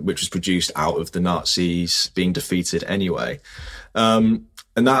 which was produced out of the Nazis being defeated anyway. And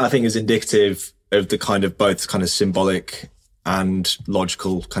that I think is indicative of the kind of both kind of symbolic and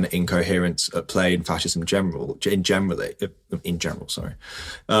logical kind of incoherence at play in fascism in general,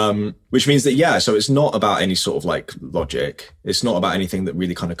 which means that, so it's not about any sort of like logic. It's not about anything that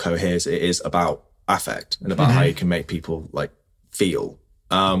really kind of coheres. It is about affect and about how you can make people like feel.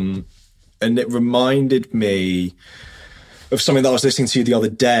 And it reminded me of something that I was listening to the other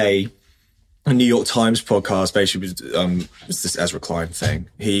day, a New York Times podcast, basically was this Ezra Klein thing.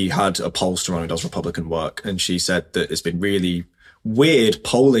 He had a pollster on who does Republican work, and she said that it's been really weird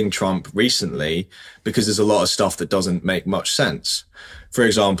polling Trump recently because there's a lot of stuff that doesn't make much sense. For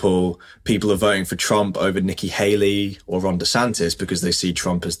example, people are voting for Trump over Nikki Haley or Ron DeSantis because they see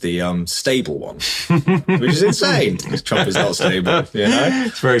Trump as the stable one, which is insane because Trump is not stable, you know?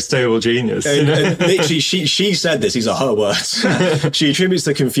 It's very stable genius. And literally, she said this, these are her words. She attributes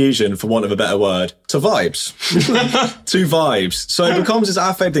the confusion, for want of a better word, to vibes. To vibes. So it becomes this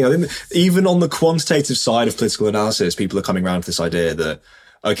affect thing. I think even on the quantitative side of political analysis, people are coming around to this idea that,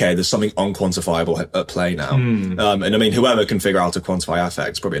 okay, there's something unquantifiable at play now. And I mean, whoever can figure out how to quantify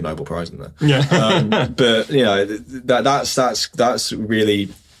affect is probably a Nobel Prize in there. Yeah. But, you know, that's really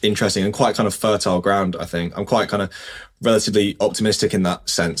interesting and quite kind of fertile ground, I think. I'm quite kind of relatively optimistic in that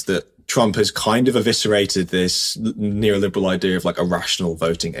sense that Trump has kind of eviscerated this neoliberal idea of like a rational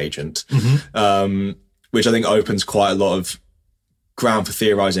voting agent, which I think opens quite a lot of ground for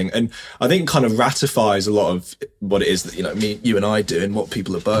theorizing, and I think kind of ratifies a lot of what it is that, you know, you and I do and what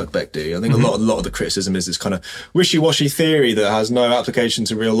people at Birkbeck do. I think a lot of the criticism is this kind of wishy-washy theory that has no application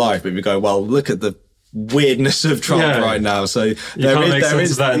to real life, but we go, well, look at the weirdness of Trump right now. So you can't make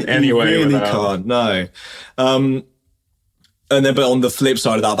sense of that in any way. You really can't, no. And then, but on the flip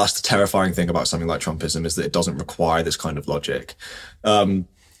side of that, that's the terrifying thing about something like Trumpism, is that it doesn't require this kind of logic.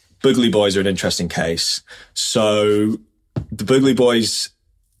 Boogly Boys are an interesting case. So the Boogly Boys.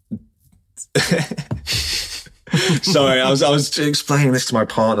 Sorry, I was explaining this to my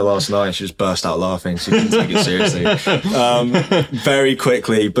partner last night, and she just burst out laughing. She couldn't take it seriously. Very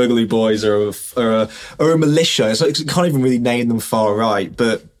quickly, Boogly Boys are a militia. So you can't even really name them far right,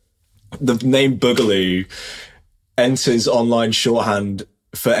 but the name Boogaloo enters online shorthand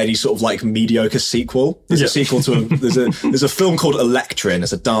for any sort of like mediocre sequel. There's a sequel to there's a film called Electrin.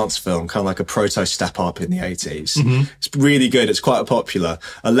 It's a dance film, kind of like a proto Step Up in the 80s. It's really good. It's quite popular.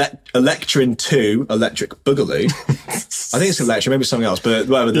 Electrin 2, Electric Boogaloo. I think it's Electrin, maybe something else, but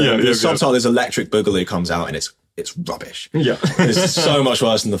whatever. The subtitle is Electric Boogaloo comes out, and it's rubbish. Yeah. It's so much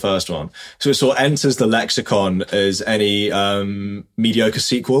worse than the first one. So it sort of enters the lexicon as any mediocre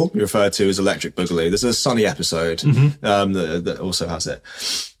sequel referred to as Electric Boogaloo. There's a Sunny episode that also has it.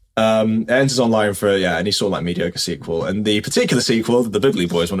 It enters online for any sort of like mediocre sequel. And the particular sequel that the Boogly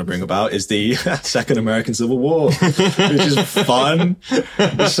Boys want to bring about is the Second American Civil War, which is fun.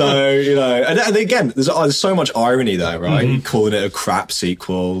 So, you know, and again, there's so much irony there, right? Calling it a crap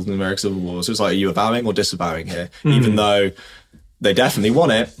sequel, the American Civil War. So it's like, are you avowing or disavowing here? Even though they definitely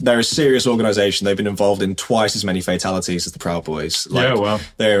want it. They're a serious organization. They've been involved in twice as many fatalities as the Proud Boys.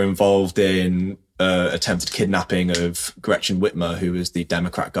 They're involved in attempted kidnapping of Gretchen Whitmer, who was the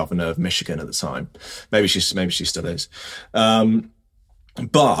Democrat governor of Michigan at the time. Maybe she still is.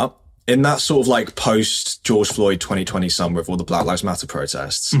 But in that sort of like post George Floyd 2020 summer of all the Black Lives Matter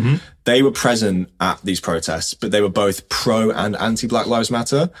protests, they were present at these protests, but they were both pro and anti Black Lives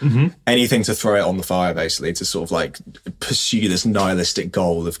Matter. Anything to throw it on the fire, basically, to sort of like pursue this nihilistic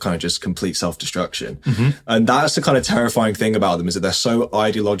goal of kind of just complete self-destruction. And that's the kind of terrifying thing about them, is that they're so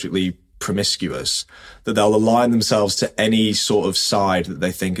ideologically promiscuous that they'll align themselves to any sort of side that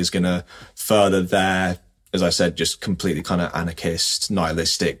they think is going to further their, as I said, just completely kind of anarchist,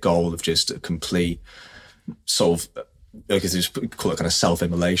 nihilistic goal of just a complete sort of, I guess you just call it kind of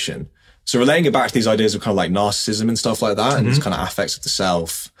self-immolation. So relating it back to these ideas of kind of like narcissism and stuff like that, and these kind of affects of the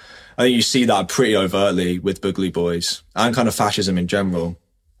self, I think you see that pretty overtly with Boogly Boys and kind of fascism in general.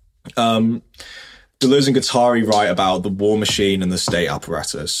 Deleuze and Guattari write about the war machine and the state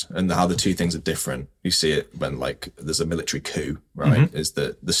apparatus and how the two things are different. You see it when like there's a military coup, right? Is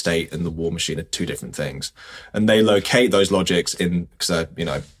that the state and the war machine are two different things. And they locate those logics in, because they're, you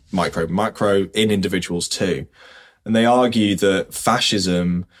know, micro in individuals too. And they argue that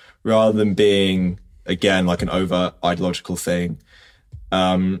fascism, rather than being, again, like an over ideological thing,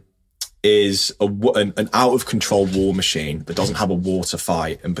 is an out-of-control war machine that doesn't have a war to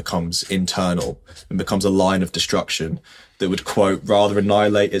fight and becomes internal and becomes a line of destruction that would, quote, rather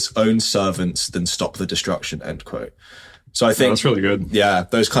annihilate its own servants than stop the destruction, end quote. So I think... that's really good. Yeah,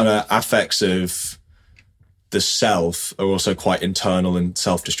 those kind of affects of the self are also quite internal and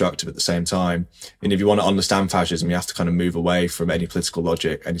self-destructive at the same time. And if you want to understand fascism, you have to kind of move away from any political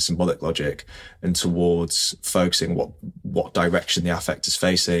logic, any symbolic logic, and towards focusing what direction the affect is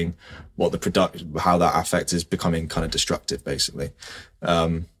facing, what how that affect is becoming kind of destructive, basically.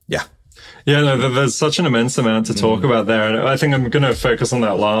 Yeah, no, there's such an immense amount to talk about there. And I think I'm going to focus on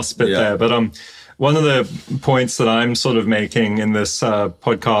that last bit there. But one of the points that I'm sort of making in this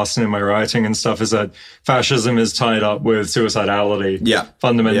podcast and in my writing and stuff is that fascism is tied up with suicidality,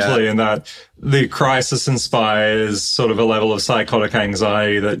 fundamentally, and that the crisis inspires sort of a level of psychotic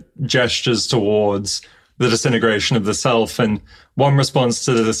anxiety that gestures towards the disintegration of the self. And one response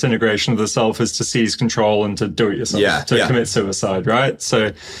to the disintegration of the self is to seize control and to do it yourself, to commit suicide, right?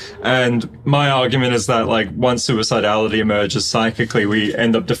 So, and my argument is that, like, once suicidality emerges psychically, we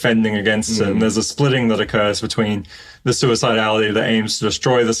end up defending against it. And there's a splitting that occurs between the suicidality that aims to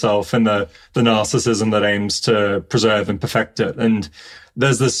destroy the self and the narcissism that aims to preserve and perfect it. And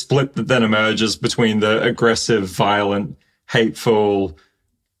there's this split that then emerges between the aggressive, violent, hateful,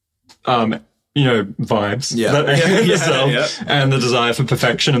 vibes that aim the self and the desire for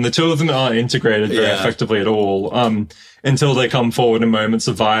perfection. And the two of them aren't integrated very effectively at all, until they come forward in moments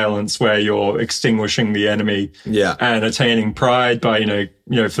of violence where you're extinguishing the enemy and attaining pride by,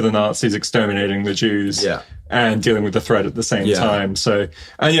 for the Nazis, exterminating the Jews and dealing with the threat at the same time. So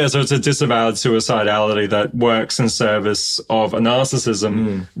it's a disavowed suicidality that works in service of a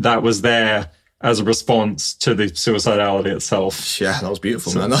narcissism that was there as a response to the suicidality itself. Yeah, that was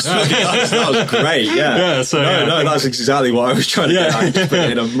beautiful, man. That was great. Yeah. That's exactly what I was trying to get at. Just put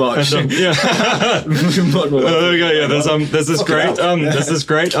it in a much. There's this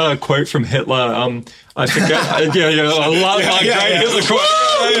great quote from Hitler. I forget. I love great Hitler quote.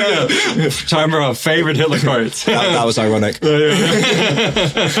 Time for our favorite Hitler quotes. That was ironic. There's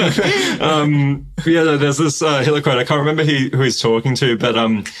this Hitler quote. I can't remember who he's talking to, but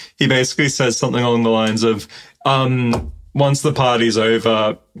he basically says something along the lines of, once the party's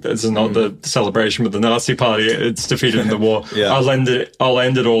over, this is not the celebration with the Nazi party, it's defeated in the war. I'll end it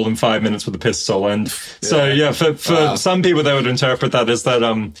all in 5 minutes with a pistol. And for some people, they would interpret that as that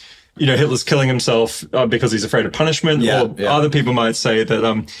Hitler's killing himself because he's afraid of punishment, or other people might say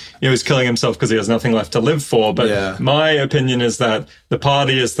that he's killing himself because he has nothing left to live for. But my opinion is that the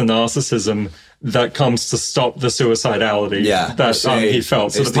party is the narcissism that comes to stop the suicidality that he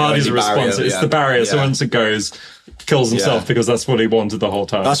felt. So the party's a response. It's the barrier. So once it goes, kills himself because that's what he wanted the whole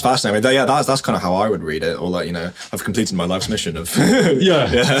time. That's fascinating. That's kind of how I would read it. Or I've completed my life's mission of.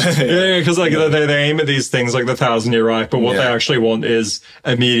 Because they aim at these things like the 1,000-year Reich, but what they actually want is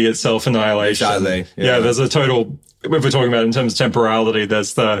immediate self-annihilation. Exactly. There's a total. If we're talking about in terms of temporality,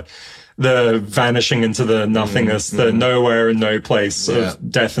 there's the vanishing into the nothingness, the nowhere and no place of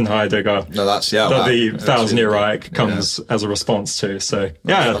death and Heidegger. No, that's the 1,000-year Reich comes as a response to. So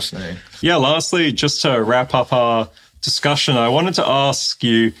lastly, just to wrap up our discussion, I wanted to ask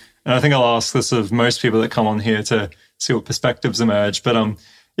you, and I think I'll ask this of most people that come on here to see what perspectives emerge, but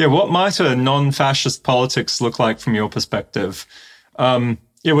what might a non-fascist politics look like from your perspective? What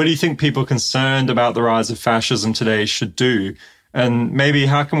do you think people concerned about the rise of fascism today should do? And maybe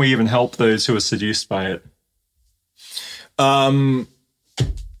how can we even help those who are seduced by it?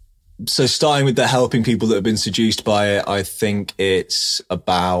 So starting with the helping people that have been seduced by it, I think it's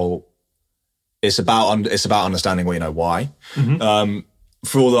about understanding why.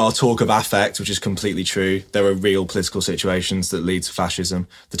 For all our talk of affect, which is completely true, there are real political situations that lead to fascism.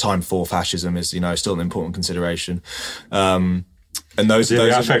 The time for fascism is, still an important consideration. And those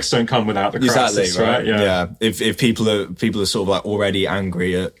affects don't come without the crisis, right? Yeah. If people are sort of like already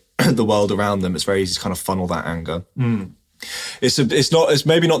angry at the world around them, it's very easy to kind of funnel that anger. It's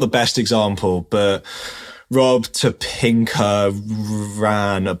maybe not the best example, but Rob Topinka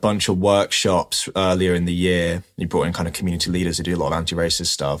ran a bunch of workshops earlier in the year. He brought in kind of community leaders who do a lot of anti-racist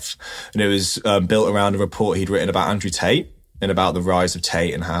stuff, and it was built around a report he'd written about Andrew Tate and about the rise of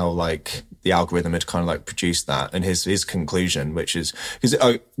Tate and how the algorithm had kind of produced that. And his conclusion, which is, because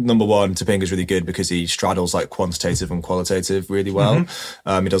number one, Topinka's really good because he straddles quantitative and qualitative really well.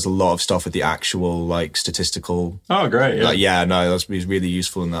 He does a lot of stuff with the actual statistical. Oh, great. Yeah. He's really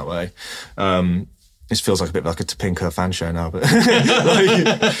useful in that way. This feels like a bit like a Topinka fan show now, but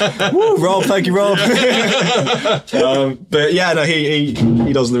woo, Rob, thank you, Rob. He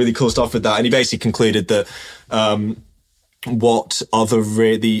does really cool stuff with that. And he basically concluded that, what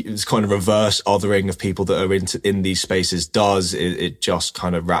this kind of reverse othering of people that are in these spaces does, it just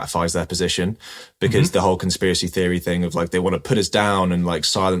kind of ratifies their position, because the whole conspiracy theory thing of they want to put us down and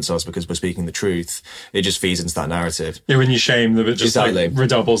silence us because we're speaking the truth, it just feeds into that narrative. Yeah, when you shame them, it just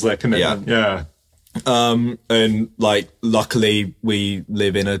redoubles their commitment. Yeah. And luckily we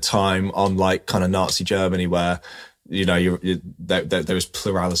live in a time unlike kind of Nazi Germany where, there is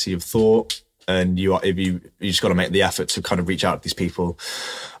plurality of thought. And you just got to make the effort to kind of reach out to these people,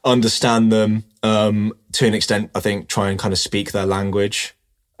 understand them, to an extent, I think, try and kind of speak their language.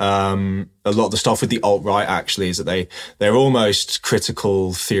 A lot of the stuff with the alt-right actually is that they're almost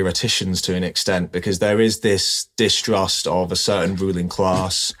critical theoreticians to an extent, because there is this distrust of a certain ruling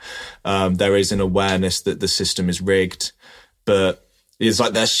class. There is an awareness that the system is rigged, but it's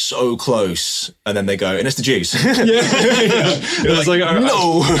like they're so close, and then they go, and it's the Jews. It's like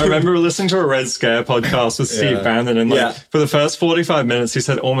no. I remember listening to a Red Scare podcast with Steve Bannon, and for the first 45 minutes, he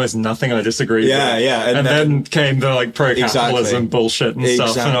said almost nothing I disagreed with. And then came the like pro-capitalism bullshit and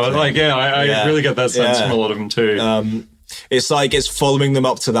stuff, and I was like, I really get that sense from a lot of them too. It's like it's following them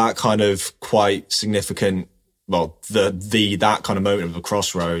up to that kind of quite significant, well, that kind of moment of a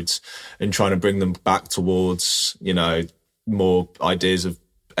crossroads, and trying to bring them back towards, more ideas of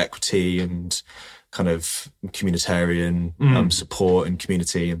equity and kind of communitarian support and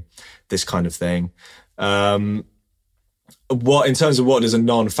community and this kind of thing. In terms of what does a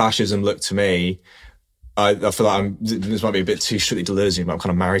non-fascism look to me, I feel like this might be a bit too strictly Deleuzian, but I'm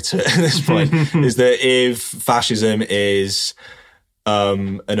kind of married to it at this point, is that if fascism is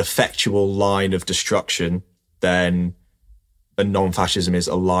an effectual line of destruction, then a non-fascism is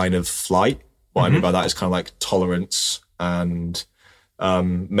a line of flight. What I mean by that is kind of like tolerance and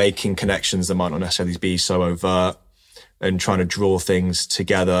making connections that might not necessarily be so overt, and trying to draw things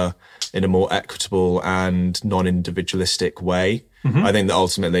together in a more equitable and non-individualistic way. I think that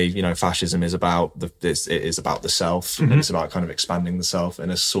ultimately, fascism is about it is about the self, and it's about kind of expanding the self in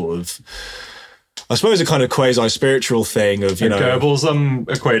a sort of, I suppose, a kind of quasi-spiritual thing of, Goebbels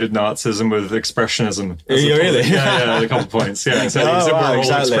equated Nazism with expressionism. Really? A couple of points. Yeah, so we're all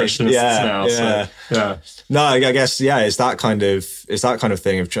expressionists now. So. No, I guess, it's that kind of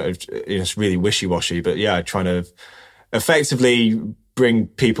thing of it's really wishy-washy, but trying to effectively bring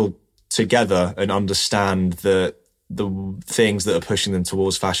people together and understand that the things that are pushing them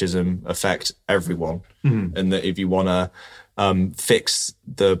towards fascism affect everyone, and that if you want to fix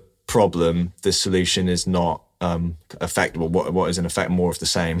the problem, the solution is not effective, or what is in effect more of the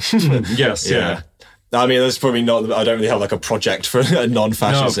same. I mean, that's probably not, I don't really have like a project for a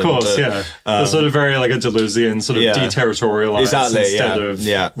non-fascism. No, of course, It's sort of very like a Deleuzian sort of deterritorialized instead of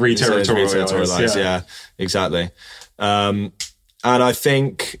reterritorialized. Exactly. And I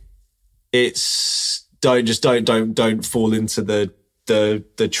think it's, don't fall into the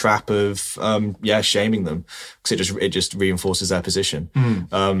trap of shaming them, because it just reinforces their position.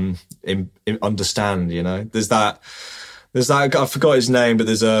 Understand, there's that I forgot his name, but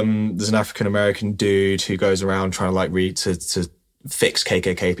there's an African American dude who goes around trying to like read to fix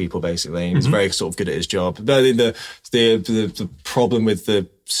KKK people basically, and he's very sort of good at his job. But the problem with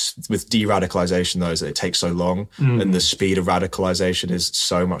de-radicalization though is that it takes so long, and the speed of radicalization is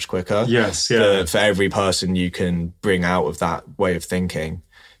so much quicker. For every person you can bring out of that way of thinking,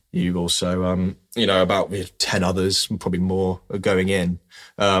 you also about 10 others, probably more, are going in,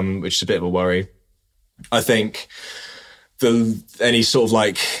 which is a bit of a worry. I think any sort of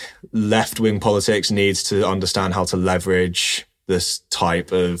like left-wing politics needs to understand how to leverage this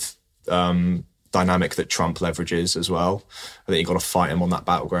type of dynamic that Trump leverages as well. I think you got to fight him on that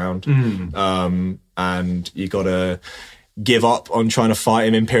battleground, and you got to give up on trying to fight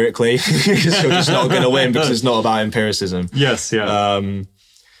him empirically, because you're just not going to win, because it's not about empiricism. I think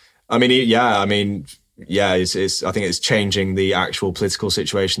it's changing the actual political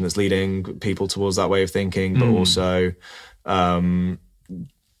situation that's leading people towards that way of thinking, but also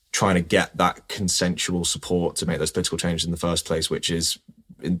trying to get that consensual support to make those political changes in the first place, which is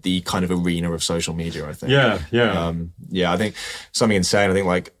in the kind of arena of social media, I think. I think something insane. I think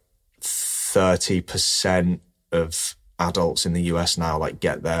like 30% of adults in the US now like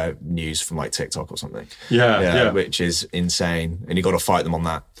get their news from like TikTok or something. Which is insane, and you got to fight them on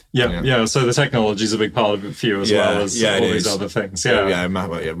that. So the technology is a big part of it for you as well as all these other things.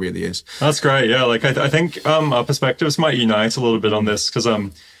 It really is. That's great. I think our perspectives might unite a little bit on this, because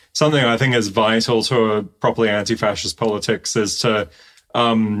something I think is vital to a properly anti-fascist politics is to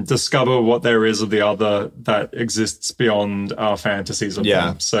discover what there is of the other that exists beyond our fantasies of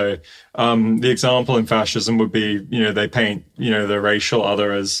them. So the example in fascism would be, they paint, the racial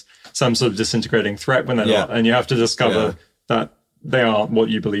other as some sort of disintegrating threat when they're not. And you have to discover that they aren't what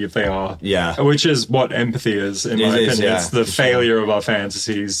you believe they are. Which is what empathy is, in my opinion. It's the failure of our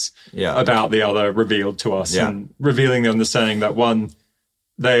fantasies about the other revealed to us, and revealing the understanding that, one,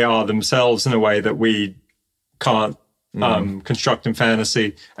 they are themselves in a way that we can't construct in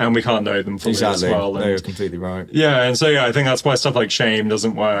fantasy, and we can't know them fully as well. And, you're completely right. And so I think that's why stuff like shame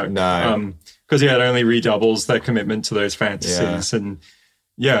doesn't work. Because it only redoubles their commitment to those fantasies. And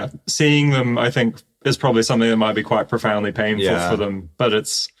seeing them, I think, is probably something that might be quite profoundly painful for them, but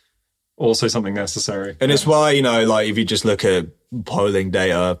it's also something necessary. And it's why, you know, like if you just look at polling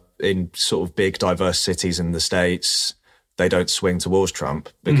data in sort of big diverse cities in the States, they don't swing towards Trump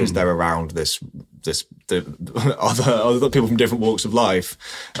because they're around the other people from different walks of life,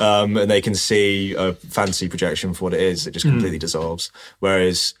 and they can see a fantasy projection for what it is. It just completely dissolves.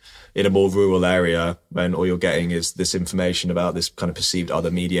 Whereas in a more rural area, when all you're getting is this information about this kind of perceived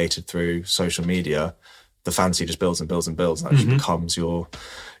other mediated through social media, the fantasy just builds and builds and builds, and that just becomes your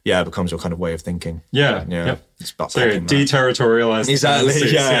kind of way of thinking. Yeah. Yep. It's about so deterritorialized.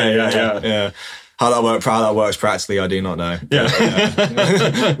 Exactly. Yeah. How that works practically, I do not know. Yeah.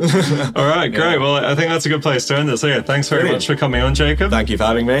 All right, great. Well, I think that's a good place to end it. So yeah, thanks very much for coming on, Jacob. Thank you for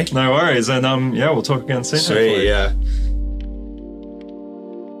having me. No worries. And we'll talk again soon. Sweet, hopefully. yeah.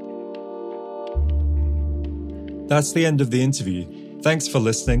 That's the end of the interview. Thanks for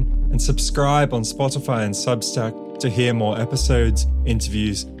listening, and subscribe on Spotify and Substack to hear more episodes,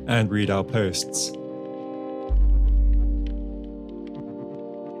 interviews, and read our posts.